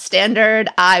for that standard.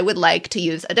 I would like to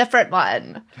use a different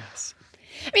one. Yes.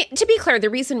 I mean, to be clear, the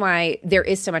reason why there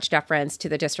is so much deference to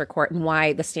the district court and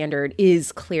why the standard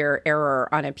is clear error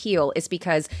on appeal is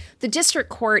because the district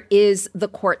court is the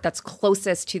court that's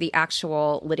closest to the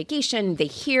actual litigation. They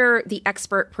hear the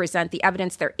expert present the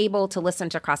evidence. They're able to listen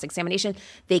to cross-examination.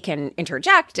 They can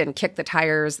interject and kick the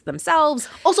tires themselves.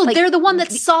 Also, they're the one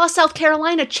that saw South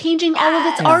Carolina changing all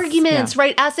of its arguments,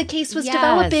 right, as the case was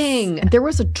developing. There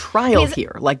was a trial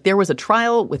here. Like, there was a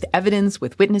trial with evidence,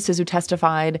 with witnesses who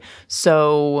testified.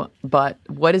 But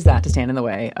what is that to stand in the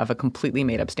way of a completely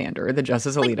made-up standard that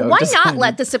Justice Alito why not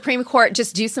let the Supreme Court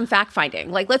just do some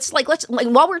fact-finding? Let's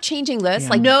while we're changing this,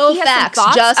 no facts,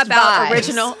 just about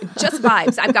vibes. Just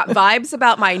vibes. I've got vibes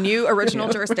about my new original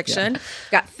jurisdiction.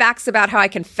 Got facts about how I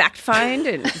can fact-find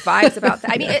and vibes about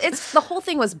that. I mean, it's the whole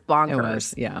thing was bonkers. It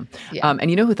was, yeah. And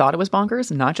you know who thought it was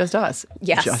bonkers? Not just us.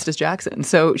 Yes. Justice Jackson.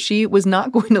 So she was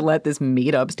not going to let this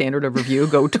made-up standard of review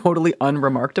go totally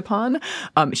unremarked upon.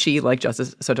 She, like Justice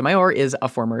Sotomayor, is a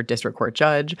former district court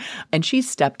judge, and she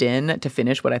stepped in to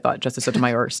finish what I thought Justice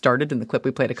Sotomayor started in the clip we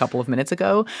played a couple of minutes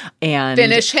ago. And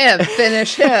finish him.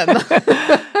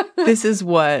 This is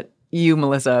what you,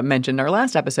 Melissa, mentioned in our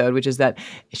last episode, which is that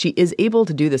she is able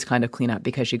to do this kind of cleanup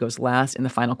because she goes last in the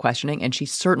final questioning, and she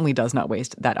certainly does not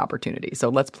waste that opportunity. So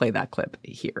let's play that clip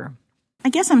here. I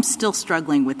guess I'm still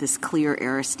struggling with this clear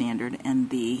error standard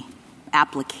and the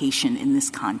application in this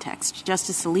context.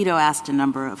 Justice Alito asked a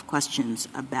number of questions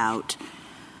about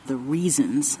the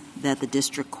reasons that the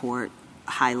district court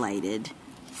highlighted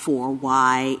for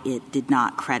why it did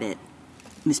not credit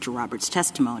Mr. Roberts'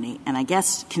 testimony. And I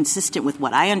guess consistent with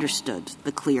what I understood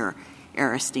the clear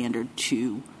error standard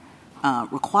to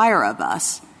require of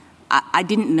us, I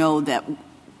didn't know that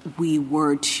we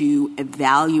were to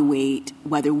evaluate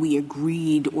whether we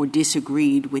agreed or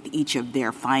disagreed with each of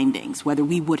their findings, whether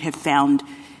we would have found,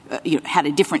 had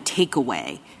a different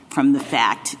takeaway from the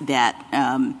fact that,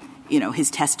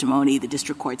 his testimony, the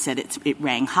district court said it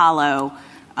rang hollow.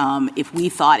 If we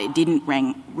thought it didn't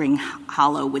ring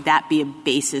hollow, would that be a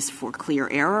basis for clear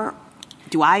error?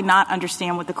 Do I not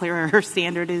understand what the clear error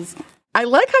standard is? I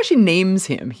like how she names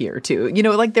him here, too.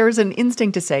 There's an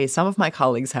instinct to say, some of my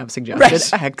colleagues have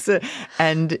suggested X,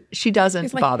 and she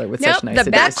doesn't bother with such niceties.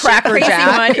 The back cracker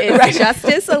jack one is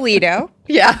Justice Alito.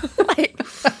 Yeah.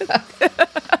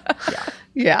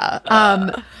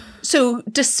 So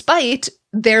despite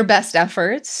their best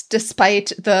efforts,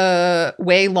 despite the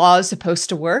way law is supposed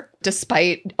to work,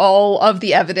 despite all of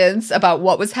the evidence about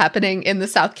what was happening in the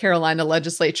South Carolina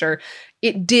legislature,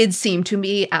 it did seem to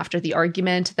me after the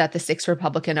argument that the 6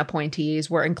 Republican appointees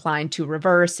were inclined to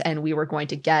reverse and we were going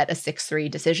to get a 6-3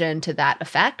 decision to that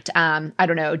effect. I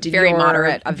don't know. Did very your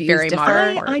moderate, views very differ?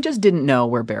 moderate. I just didn't know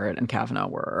where Barrett and Kavanaugh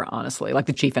were, honestly. Like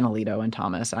the Chief and Alito and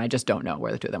Thomas. I just don't know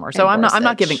where the two of them are. So I'm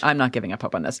not giving up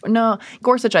hope on this. No,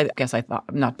 Gorsuch, I guess I thought,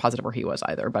 I'm not positive where he was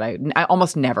either, but I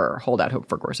almost never hold out hope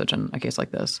for Gorsuch in a case like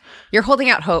this. You're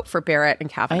holding out hope for Barrett and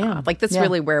Kavanaugh. I am. Like that's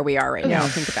really where we are right now.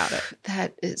 Think about it.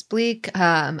 That is bleak.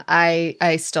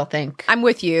 I still think I'm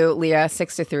with you, Leah.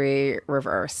 6-3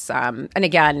 reverse. And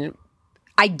again,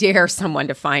 I dare someone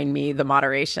to find me the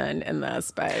moderation in this,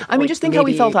 but I mean, just think how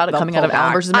we felt coming out of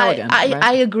Allen versus Milligan.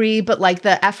 I agree, but like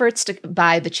the efforts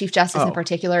by the Chief Justice in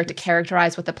particular to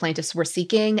characterize what the plaintiffs were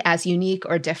seeking as unique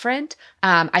or different,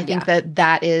 I think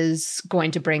that is going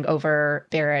to bring over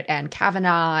Barrett and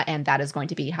Kavanaugh, and that is going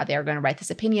to be how they're going to write this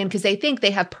opinion, because they think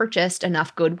they have purchased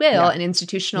enough goodwill and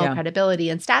institutional credibility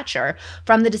and stature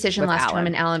from the decision last term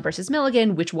in Allen versus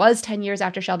Milligan, which was 10 years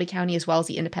after Shelby County, as well as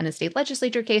the independent state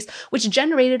legislature case, which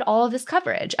generated all of this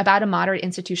coverage about a moderate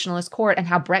institutionalist court and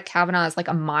how Brett Kavanaugh is like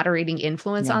a moderating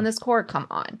influence on this court. Come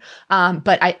on.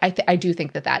 But I do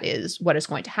think that is what is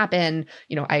going to happen.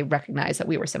 You know, I recognize that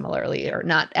we were similarly, or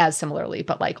not as similarly,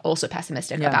 but like also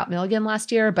pessimistic about Milligan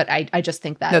last year. But I just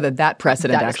think that that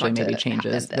precedent actually maybe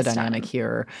changes the dynamic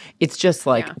here. It's just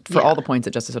like for all the points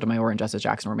that Justice Sotomayor and Justice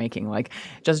Jackson were making, like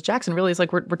Justice Jackson really is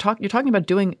like, you're talking about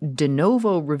doing de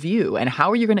novo review, and how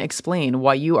are you going to explain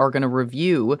why you are going to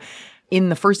review in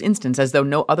the first instance, as though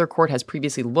no other court has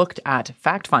previously looked at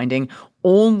fact-finding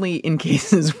only in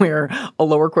cases where a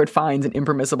lower court finds an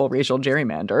impermissible racial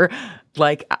gerrymander.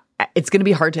 Like, it's going to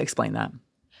be hard to explain that.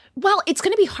 Well, it's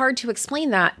going to be hard to explain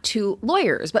that to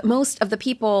lawyers, but most of the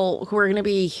people who are going to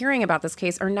be hearing about this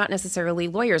case are not necessarily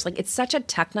lawyers. Like, it's such a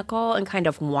technical and kind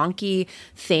of wonky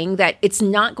thing that it's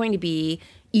not going to be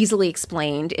easily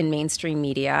explained in mainstream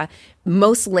media.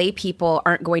 Most lay people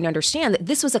aren't going to understand that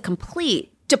this was a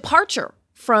complete departure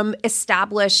from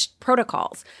established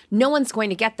protocols. No one's going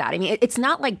to get that. I mean, it's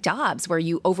not like Dobbs where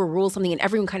you overrule something and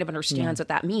everyone kind of understands what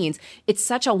that means. It's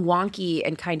such a wonky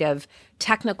and kind of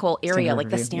technical area, like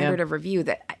the standard of review,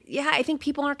 that, I think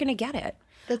people aren't going to get it.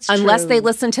 That's unless true. they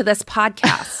listen to this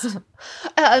podcast.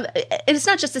 It's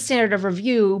not just the standard of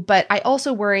review, but I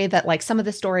also worry that like some of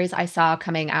the stories I saw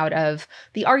coming out of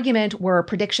the argument were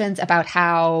predictions about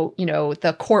how, you know,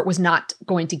 the court was not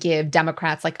going to give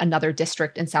Democrats like another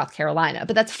district in South Carolina.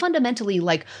 But that's fundamentally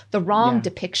like the wrong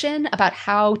depiction about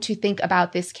how to think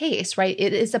about this case, right?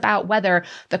 It is about whether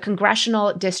the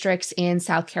congressional districts in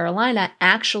South Carolina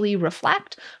actually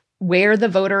reflect where the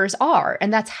voters are.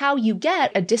 And that's how you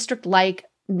get a district like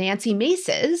Nancy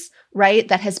Mace's, right,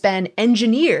 that has been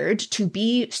engineered to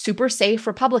be super safe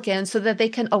Republican so that they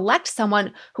can elect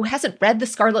someone who hasn't read the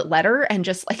Scarlet Letter and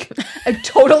just like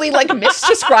totally like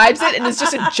misdescribes it and is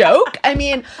just a joke. I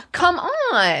mean, come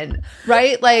on,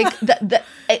 right? Like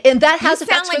and that has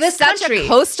effects like for this such country. A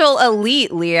coastal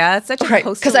elite, Leah. It's such a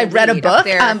coastal because I read a elite book,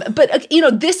 but you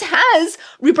know, this has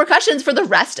repercussions for the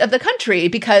rest of the country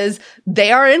because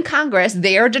they are in Congress.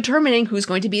 They are determining who's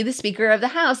going to be the Speaker of the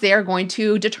House. They are going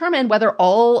to determine whether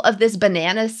all of this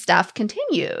banana stuff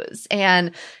continues, and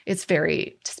it's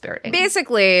very dispiriting.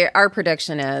 Basically, our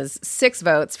prediction is 6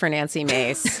 votes for Nancy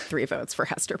Mace, 3 votes for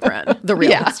Hester Prynne, the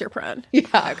real Hester Prynne.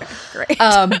 Yeah. Okay, great.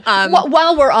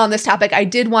 While we're on this topic, I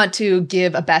did want to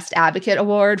give a Best Advocate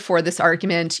Award for this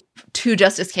argument to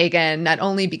Justice Kagan, not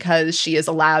only because she is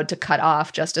allowed to cut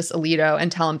off Justice Alito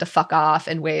and tell him to fuck off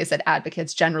in ways that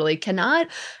advocates generally cannot,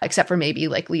 except for maybe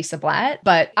like Lisa Blatt,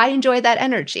 but I enjoy that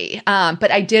energy. But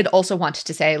I did also want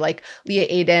to say, like, Leah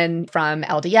Aiden from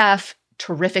LDF,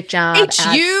 terrific job.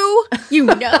 You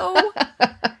know,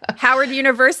 Howard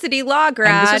University law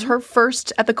grad. And this is her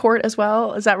first at the court as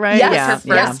well. Is that right? Yes,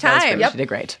 her first time. She did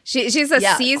great. She's a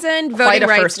seasoned voting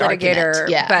rights litigator,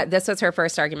 but this was her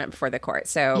first argument before the court.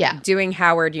 So doing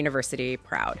Howard University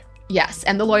proud. Yes,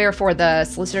 and the lawyer for the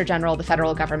Solicitor General of the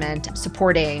federal government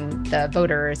supporting the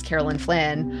voters, Carolyn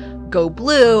Flynn, Go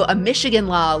Blue, a Michigan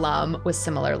law alum, was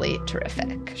similarly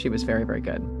terrific. She was very, very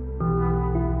good.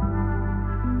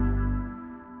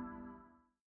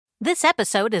 This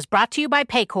episode is brought to you by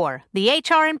Paycor, the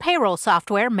HR and payroll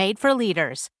software made for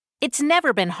leaders. It's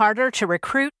never been harder to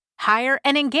recruit, hire,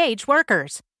 and engage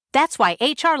workers. That's why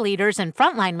HR leaders and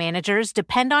frontline managers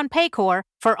depend on Paycor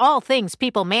for all things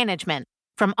people management,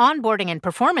 from onboarding and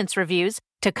performance reviews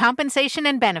to compensation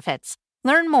and benefits.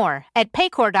 Learn more at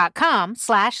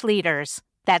paycor.com/leaders.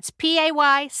 That's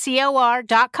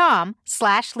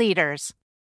paycor.com/leaders.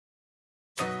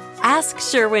 Ask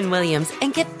Sherwin-Williams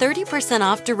and get 30%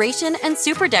 off Duration and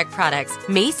Super Deck products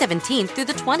May 17th through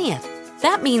the 20th.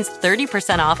 That means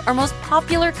 30% off our most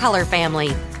popular color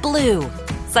family, blue.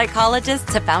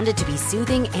 Psychologists have found it to be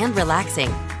soothing and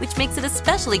relaxing, which makes it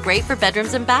especially great for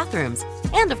bedrooms and bathrooms.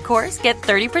 And of course, get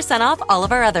 30% off all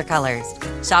of our other colors.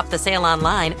 Shop the sale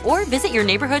online or visit your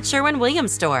neighborhood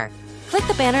Sherwin-Williams store. Click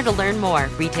the banner to learn more.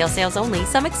 Retail sales only.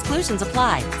 Some exclusions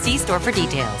apply. See store for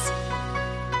details.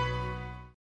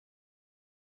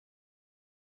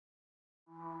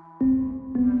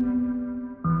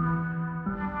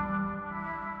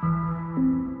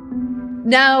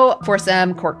 Now for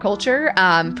some court culture.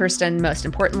 First and most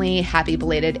importantly, happy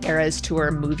belated Eras Tour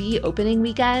movie opening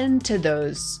weekend to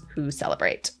those who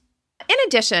celebrate. In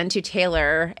addition to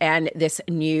Taylor and this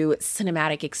new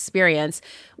cinematic experience,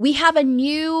 we have a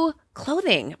new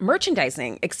clothing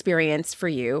merchandising experience for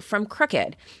you from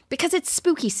Crooked because it's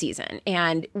spooky season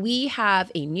and we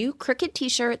have a new Crooked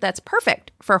t-shirt that's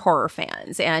perfect for horror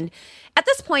fans. And at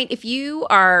this point, if you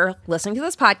are listening to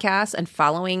this podcast and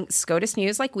following SCOTUS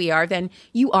News like we are, then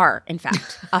you are, in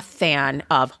fact, a fan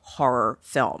of horror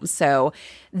films. So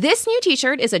this new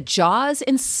t-shirt is a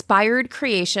Jaws-inspired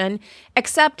creation,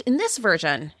 except in this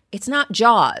version, it's not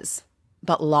Jaws,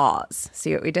 but laws.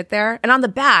 See what we did there? And on the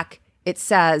back, it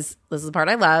says, this is the part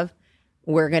I love,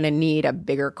 we're going to need a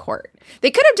bigger court.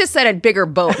 They could have just said a bigger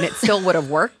boat and it still would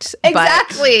have worked.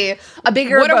 Exactly. A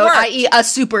bigger boat, i.e. a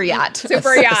super yacht.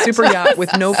 Super yacht. A super yacht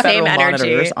with no federal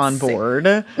monitors on board,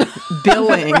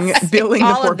 billing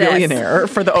the poor billionaire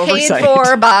for the oversight. Paid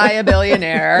for by a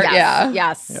billionaire.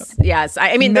 Yes.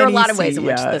 I mean, there are a lot of ways in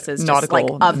which this is just like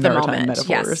of the moment.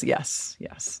 Metaphors. Yes.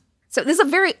 So this is a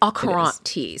very au courant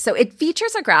tee. So it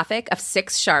features a graphic of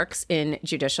 6 sharks in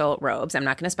judicial robes. I'm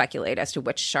not going to speculate as to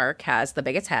which shark has the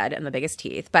biggest head and the biggest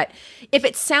teeth. But if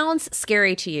it sounds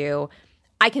scary to you,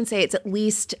 I can say it's at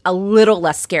least a little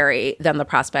less scary than the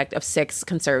prospect of 6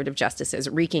 conservative justices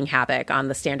wreaking havoc on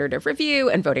the standard of review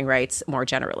and voting rights more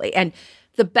generally. And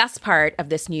the best part of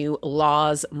this new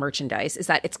Laws merchandise is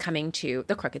that it's coming to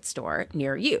the Crooked store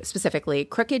near you, specifically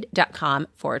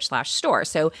crooked.com/store.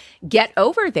 So get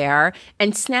over there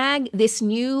and snag this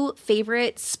new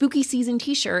favorite spooky season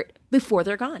t-shirt before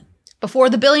they're gone. Before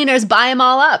the billionaires buy them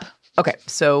all up. Okay,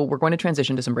 so we're going to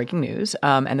transition to some breaking news.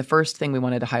 And the first thing we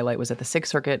wanted to highlight was that the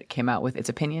Sixth Circuit came out with its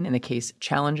opinion in the case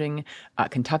challenging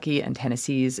Kentucky and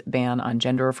Tennessee's ban on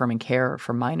gender-affirming care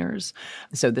for minors.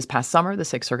 So this past summer, the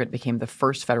Sixth Circuit became the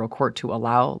first federal court to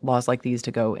allow laws like these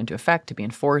to go into effect, to be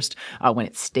enforced, when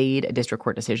it stayed a district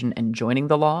court decision enjoining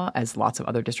the law, as lots of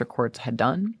other district courts had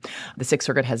done. The Sixth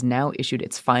Circuit has now issued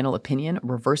its final opinion,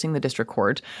 reversing the district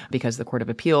court because the Court of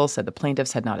Appeals said the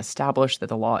plaintiffs had not established that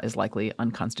the law is likely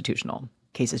unconstitutional.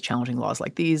 Cases challenging laws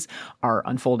like these are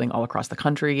unfolding all across the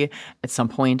country. At some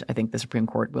point, I think the Supreme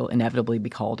Court will inevitably be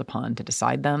called upon to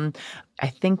decide them. I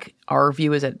think our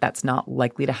view is that that's not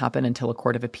likely to happen until a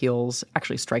court of appeals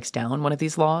actually strikes down one of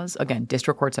these laws. Again,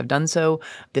 district courts have done so.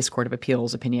 This Court of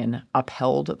Appeals opinion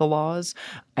upheld the laws.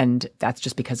 And that's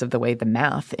just because of the way the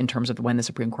math in terms of when the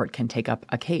Supreme Court can take up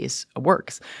a case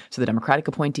works. So the Democratic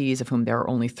appointees, of whom there are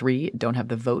only 3, don't have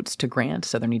the votes to grant.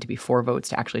 So there need to be 4 votes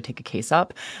to actually take a case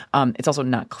up. It's also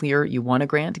not clear you want to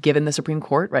grant given the Supreme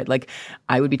Court, right? Like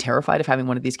I would be terrified of having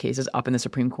one of these cases up in the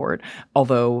Supreme Court.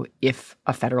 Although if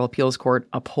a federal appeals court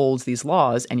upholds these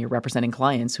laws and you're representing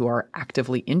clients who are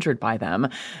actively injured by them,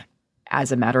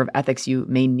 as a matter of ethics, you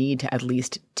may need to at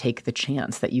least take the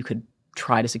chance that you could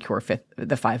try to secure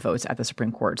the 5 votes at the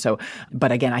Supreme Court. So,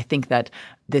 but again, I think that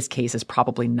this case is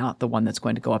probably not the one that's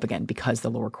going to go up again because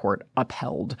the lower court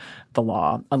upheld the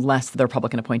law, unless the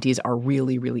Republican appointees are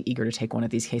really, really eager to take one of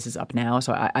these cases up now.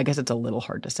 So I guess it's a little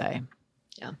hard to say.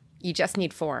 Yeah. You just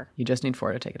need 4. You just need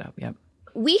 4 to take it up. Yep.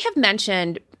 We have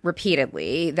mentioned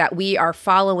repeatedly that we are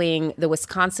following the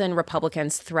Wisconsin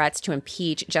Republicans' threats to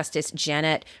impeach Justice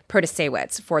Janet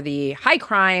Protasiewicz for the high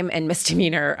crime and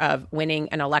misdemeanor of winning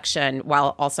an election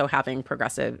while also having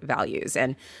progressive values.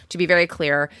 And to be very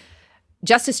clear,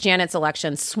 Justice Janet's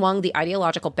election swung the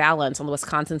ideological balance on the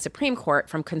Wisconsin Supreme Court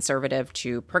from conservative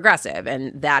to progressive,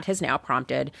 and that has now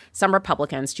prompted some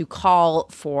Republicans to call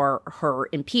for her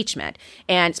impeachment.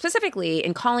 And specifically,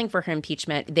 in calling for her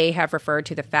impeachment, they have referred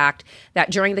to the fact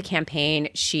that during the campaign,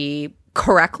 she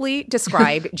correctly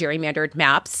described gerrymandered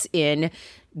maps in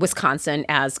Wisconsin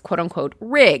as quote-unquote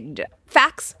rigged.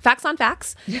 Facts on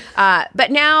facts.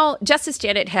 But now Justice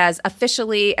Janet has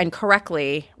officially and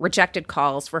correctly rejected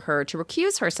calls for her to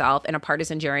recuse herself in a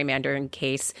partisan gerrymandering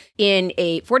case in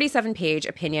a 47-page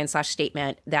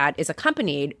opinion/statement that is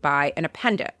accompanied by an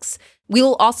appendix. We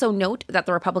will also note that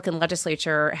the Republican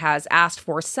legislature has asked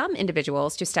for some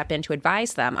individuals to step in to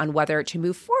advise them on whether to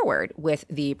move forward with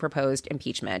the proposed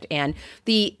impeachment. And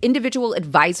the individual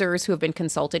advisors who have been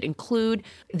consulted include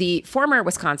the former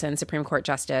Wisconsin Supreme Court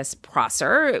Justice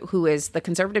Prosser, who is the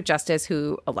conservative justice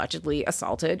who allegedly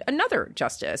assaulted another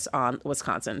justice on the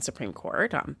Wisconsin Supreme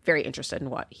Court. I'm very interested in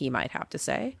what he might have to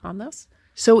say on this.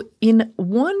 So in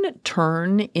one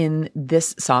turn in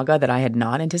this saga that I had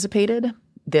not anticipated,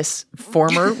 This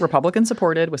former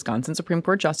Republican-supported Wisconsin Supreme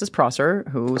Court Justice Prosser,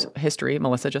 whose history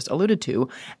Melissa just alluded to,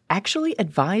 actually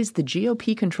advised the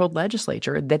GOP-controlled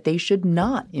legislature that they should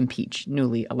not impeach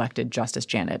newly elected Justice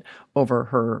Janet over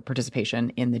her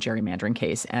participation in the gerrymandering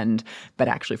case, but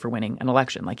actually for winning an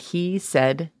election. Like, he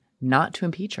said not to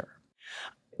impeach her.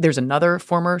 There's another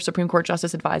former Supreme Court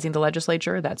justice advising the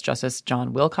legislature. That's Justice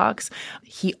John Wilcox.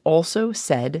 He also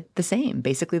said the same,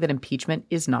 basically that impeachment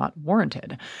is not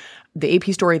warranted. The AP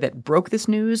story that broke this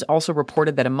news also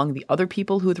reported that among the other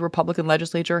people who the Republican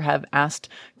legislature have asked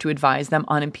to advise them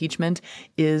on impeachment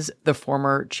is the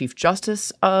former Chief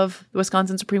Justice of the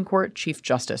Wisconsin Supreme Court, Chief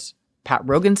Justice Pat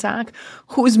Roggensack,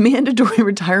 whose mandatory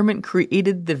retirement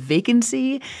created the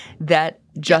vacancy that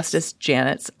Justice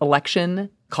Janet's election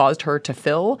caused her to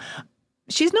fill.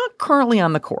 She's not currently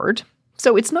on the court,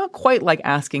 so it's not quite like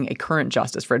asking a current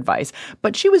justice for advice,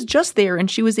 but she was just there and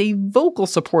she was a vocal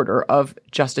supporter of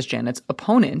Justice Janet's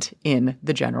opponent in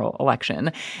the general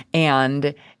election.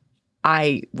 And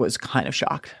I was kind of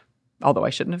shocked, although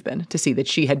I shouldn't have been, to see that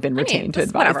she had been retained to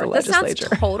advise the legislature. This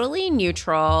sounds totally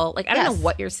neutral. Like, I don't know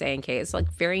what you're saying, Kay. It's like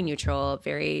very neutral,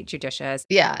 very judicious.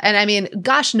 Yeah. And I mean,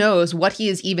 gosh knows what he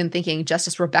is even thinking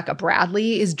Justice Rebecca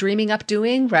Bradley is dreaming up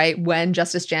doing, right? When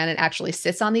Justice Janet actually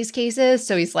sits on these cases.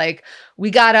 So he's like, we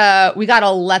gotta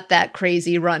let that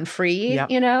crazy run free,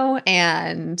 you know,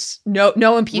 and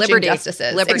no impeaching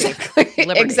justices. Liberty. Exactly.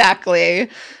 Exactly.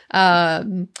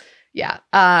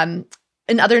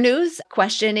 In other news,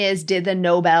 question is, did the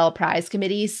Nobel Prize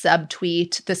Committee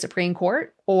subtweet the Supreme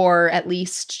Court, or at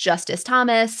least Justice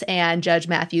Thomas and Judge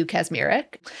Matthew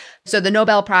Kacsmaryk? So the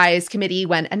Nobel Prize Committee,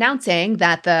 when announcing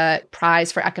that the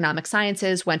prize for economic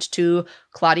sciences went to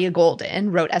Claudia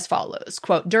Goldin, wrote as follows,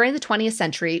 quote, during the 20th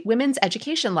century, women's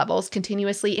education levels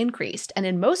continuously increased, and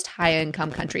in most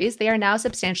high-income countries, they are now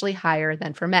substantially higher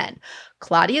than for men.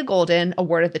 Claudia Goldin,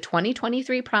 awarded the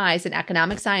 2023 prize in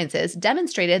economic sciences,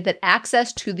 demonstrated that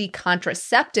access to the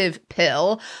contraceptive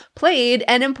pill played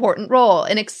an important role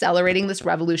in accelerating this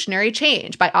revolutionary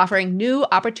change by offering new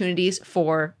opportunities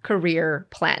for career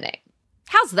planning.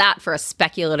 How's that for a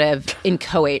speculative,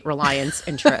 inchoate reliance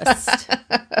interest?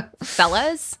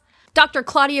 Fellas, Dr.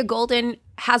 Claudia Goldin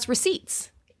has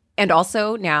receipts and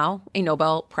also now a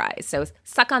Nobel Prize. So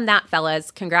suck on that,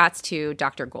 fellas. Congrats to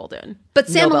Dr. Goldin. But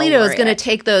Sam Alito is going to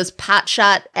take those pot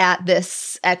shot at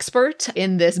this expert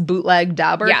in this bootleg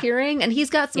Dauber hearing, and he's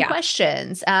got some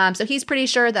questions. So he's pretty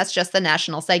sure that's just the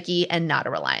national psyche and not a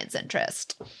reliance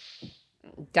interest.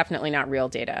 Definitely not real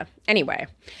data. Anyway,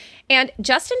 and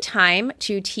just in time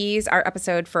to tease our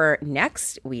episode for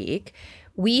next week,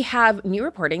 we have new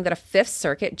reporting that a Fifth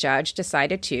Circuit judge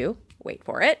decided to, wait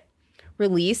for it,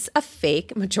 release a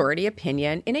fake majority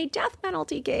opinion in a death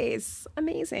penalty case.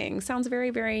 Amazing. Sounds very,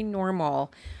 very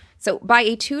normal. So by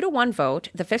a 2-1 vote,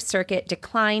 the Fifth Circuit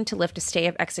declined to lift a stay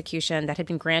of execution that had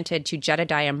been granted to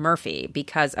Jedediah Murphy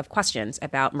because of questions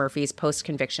about Murphy's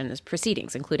post-conviction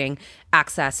proceedings, including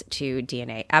access to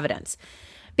DNA evidence.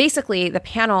 Basically, the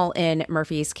panel in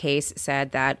Murphy's case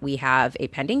said that we have a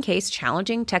pending case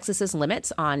challenging Texas's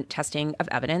limits on testing of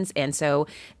evidence, and so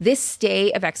this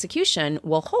stay of execution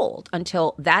will hold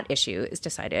until that issue is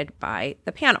decided by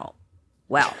the panel.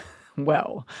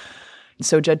 Well.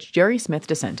 So Judge Jerry Smith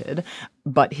dissented,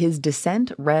 but his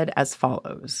dissent read as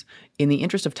follows. In the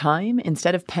interest of time,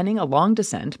 instead of penning a long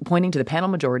dissent pointing to the panel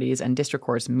majorities and district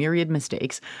court's myriad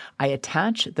mistakes, I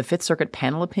attach the Fifth Circuit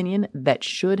panel opinion that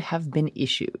should have been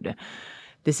issued.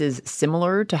 This is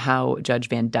similar to how Judge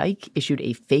Van Dyke issued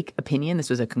a fake opinion.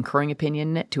 This was a concurring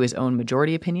opinion to his own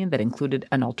majority opinion that included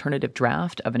an alternative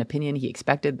draft of an opinion he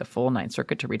expected the full Ninth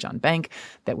Circuit to reach en banc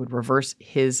that would reverse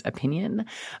his opinion.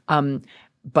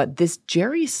 But this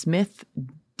Jerry Smith,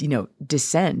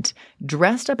 dissent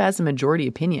dressed up as a majority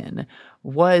opinion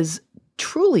was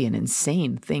truly an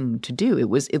insane thing to do.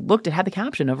 It had the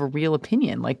caption of a real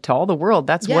opinion. Like, to all the world,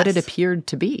 that's what it appeared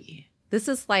to be. This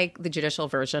is like the judicial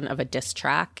version of a diss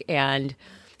track. And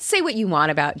say what you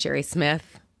want about Jerry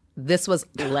Smith, this was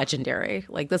legendary.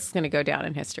 Like, this is going to go down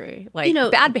in history. Like,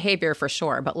 bad behavior for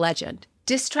sure, but legend.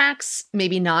 Diss tracks,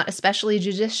 maybe not especially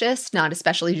judicious. Not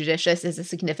especially judicious is a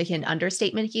significant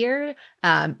understatement here.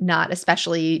 Not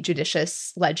especially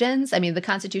judicious legends. I mean, the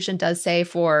Constitution does say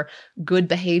for good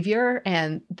behavior,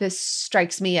 and this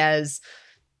strikes me as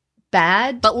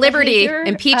bad. But liberty, behavior.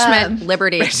 Impeachment,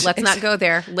 liberty. Let's not go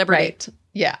there. Liberty. Right.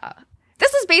 Yeah.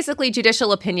 This is basically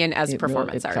judicial opinion as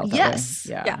performance art. Yes.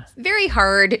 Yeah. Very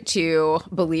hard to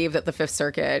believe that the Fifth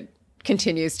Circuit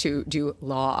continues to do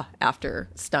law after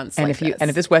stunts and like this. And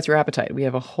if this whets your appetite, we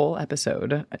have a whole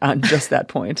episode on just that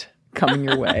point coming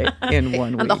your way in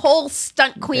 1 week. On the whole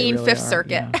stunt queen really Fifth are,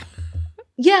 Circuit. Yeah.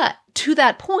 Yeah, to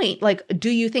that point, like, do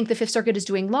you think the Fifth Circuit is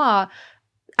doing law?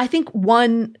 I think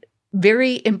one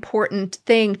very important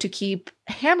thing to keep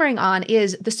hammering on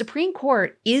is the Supreme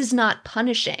Court is not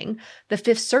punishing the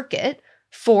Fifth Circuit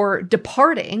for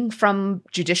departing from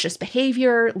judicious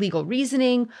behavior, legal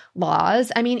reasoning, laws.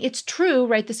 I mean, it's true,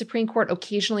 right? The Supreme Court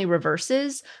occasionally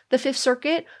reverses the Fifth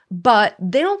Circuit, but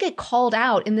they don't get called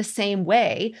out in the same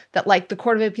way that like the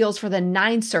Court of Appeals for the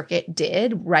Ninth Circuit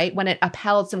did, right? When it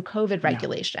upheld some COVID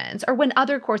regulations, or when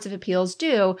other courts of appeals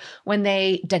do, when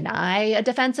they deny a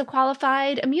defense of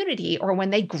qualified immunity, or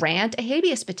when they grant a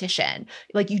habeas petition.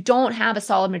 Like, you don't have a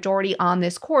solid majority on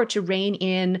this court to rein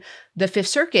in the Fifth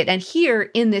Circuit. And here,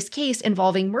 in this case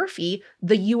involving Murphy,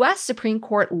 the U.S. Supreme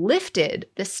Court lifted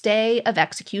the stay of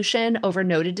execution over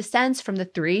noted dissents from the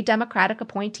 3 Democratic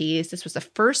appointees. This was the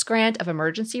first grant of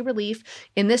emergency relief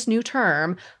in this new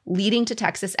term, leading to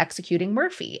Texas executing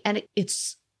Murphy. And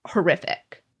it's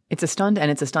horrific. It's a stunt,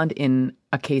 and it's a stunt in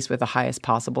a case with the highest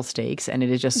possible stakes. And it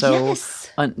is just so,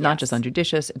 not just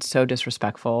unjudicious, it's so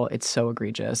disrespectful, it's so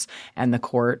egregious. And the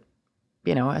court,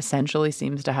 essentially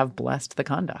seems to have blessed the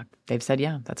conduct. They've said,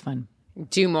 yeah, that's fine.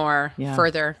 Do more,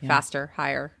 further, faster,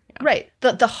 higher. Yeah. Right.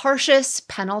 The harshest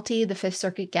penalty the Fifth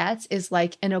Circuit gets is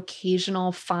like an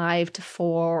occasional 5-4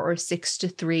 or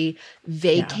 6-3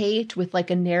 vacate with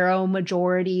like a narrow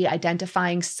majority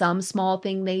identifying some small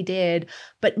thing they did,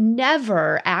 but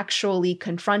never actually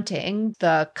confronting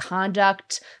the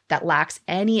conduct that lacks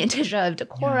any indicia of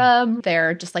decorum.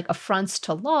 They're just like affronts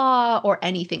to law or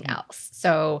anything else.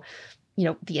 So,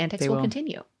 the antics will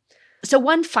continue. So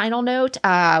one final note,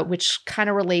 which kind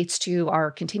of relates to our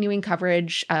continuing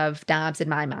coverage of Dobbs in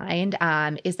my mind,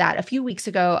 is that a few weeks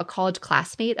ago, a college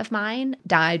classmate of mine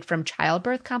died from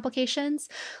childbirth complications,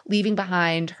 leaving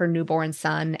behind her newborn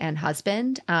son and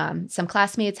husband. Some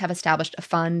classmates have established a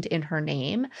fund in her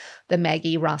name, the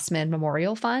Maggie Rossman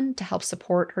Memorial Fund, to help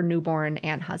support her newborn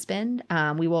and husband.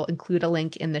 We will include a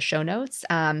link in the show notes,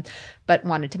 but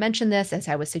wanted to mention this, as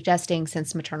I was suggesting,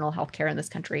 since maternal health care in this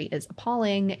country is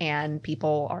appalling and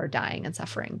people are dying and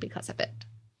suffering because of it.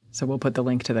 So we'll put the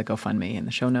link to the GoFundMe in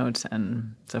the show notes,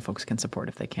 and so folks can support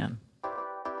if they can.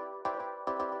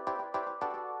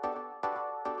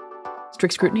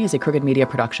 Strict Scrutiny is a Crooked Media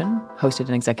production, hosted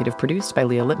and executive produced by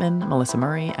Leah Lippman, Melissa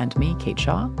Murray, and me, Kate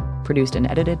Shaw. Produced and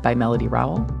edited by Melody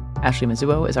Rowell. Ashley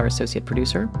Mizuo is our associate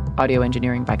producer. Audio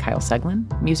engineering by Kyle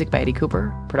Seglin. Music by Eddie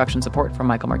Cooper. Production support from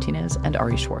Michael Martinez and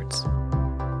Ari Schwartz.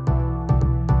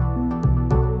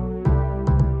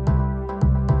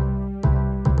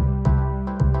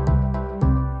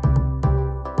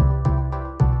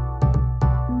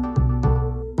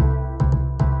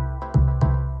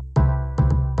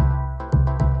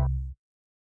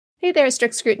 Hey there,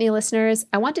 Strict Scrutiny listeners.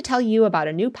 I want to tell you about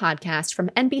a new podcast from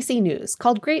NBC News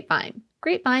called Grapevine.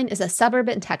 Grapevine is a suburb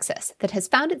in Texas that has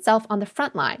found itself on the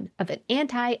front line of an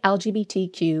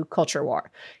anti-LGBTQ culture war.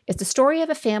 It's the story of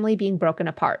a family being broken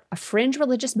apart, a fringe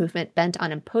religious movement bent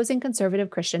on imposing conservative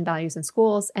Christian values in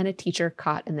schools, and a teacher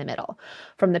caught in the middle.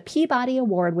 From the Peabody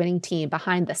Award-winning team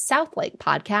behind the Southlake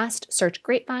podcast, search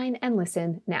Grapevine and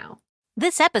listen now.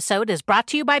 This episode is brought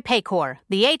to you by Paycor,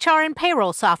 the HR and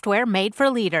payroll software made for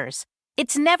leaders.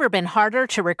 It's never been harder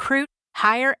to recruit,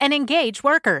 hire, and engage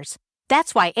workers.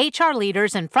 That's why HR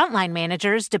leaders and frontline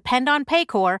managers depend on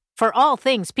Paycor for all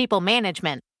things people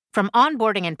management, from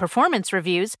onboarding and performance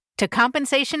reviews to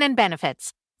compensation and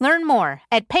benefits. Learn more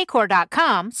at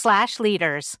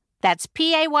paycor.com/leaders. That's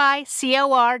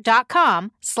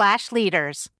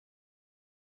PAYCOR.com/leaders.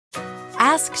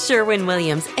 Ask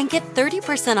Sherwin-Williams and get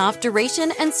 30% off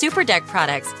Duration and Super Deck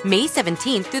products May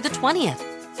 17th through the 20th.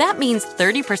 That means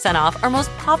 30% off our most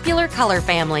popular color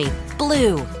family,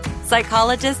 blue.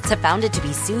 Psychologists have found it to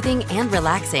be soothing and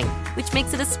relaxing, which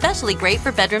makes it especially great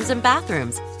for bedrooms and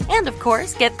bathrooms. And of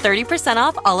course, get 30%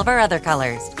 off all of our other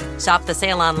colors. Shop the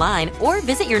sale online or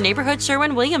visit your neighborhood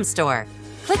Sherwin-Williams store.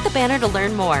 Click the banner to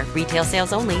learn more. Retail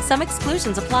sales only. Some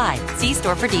exclusions apply. See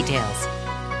store for details.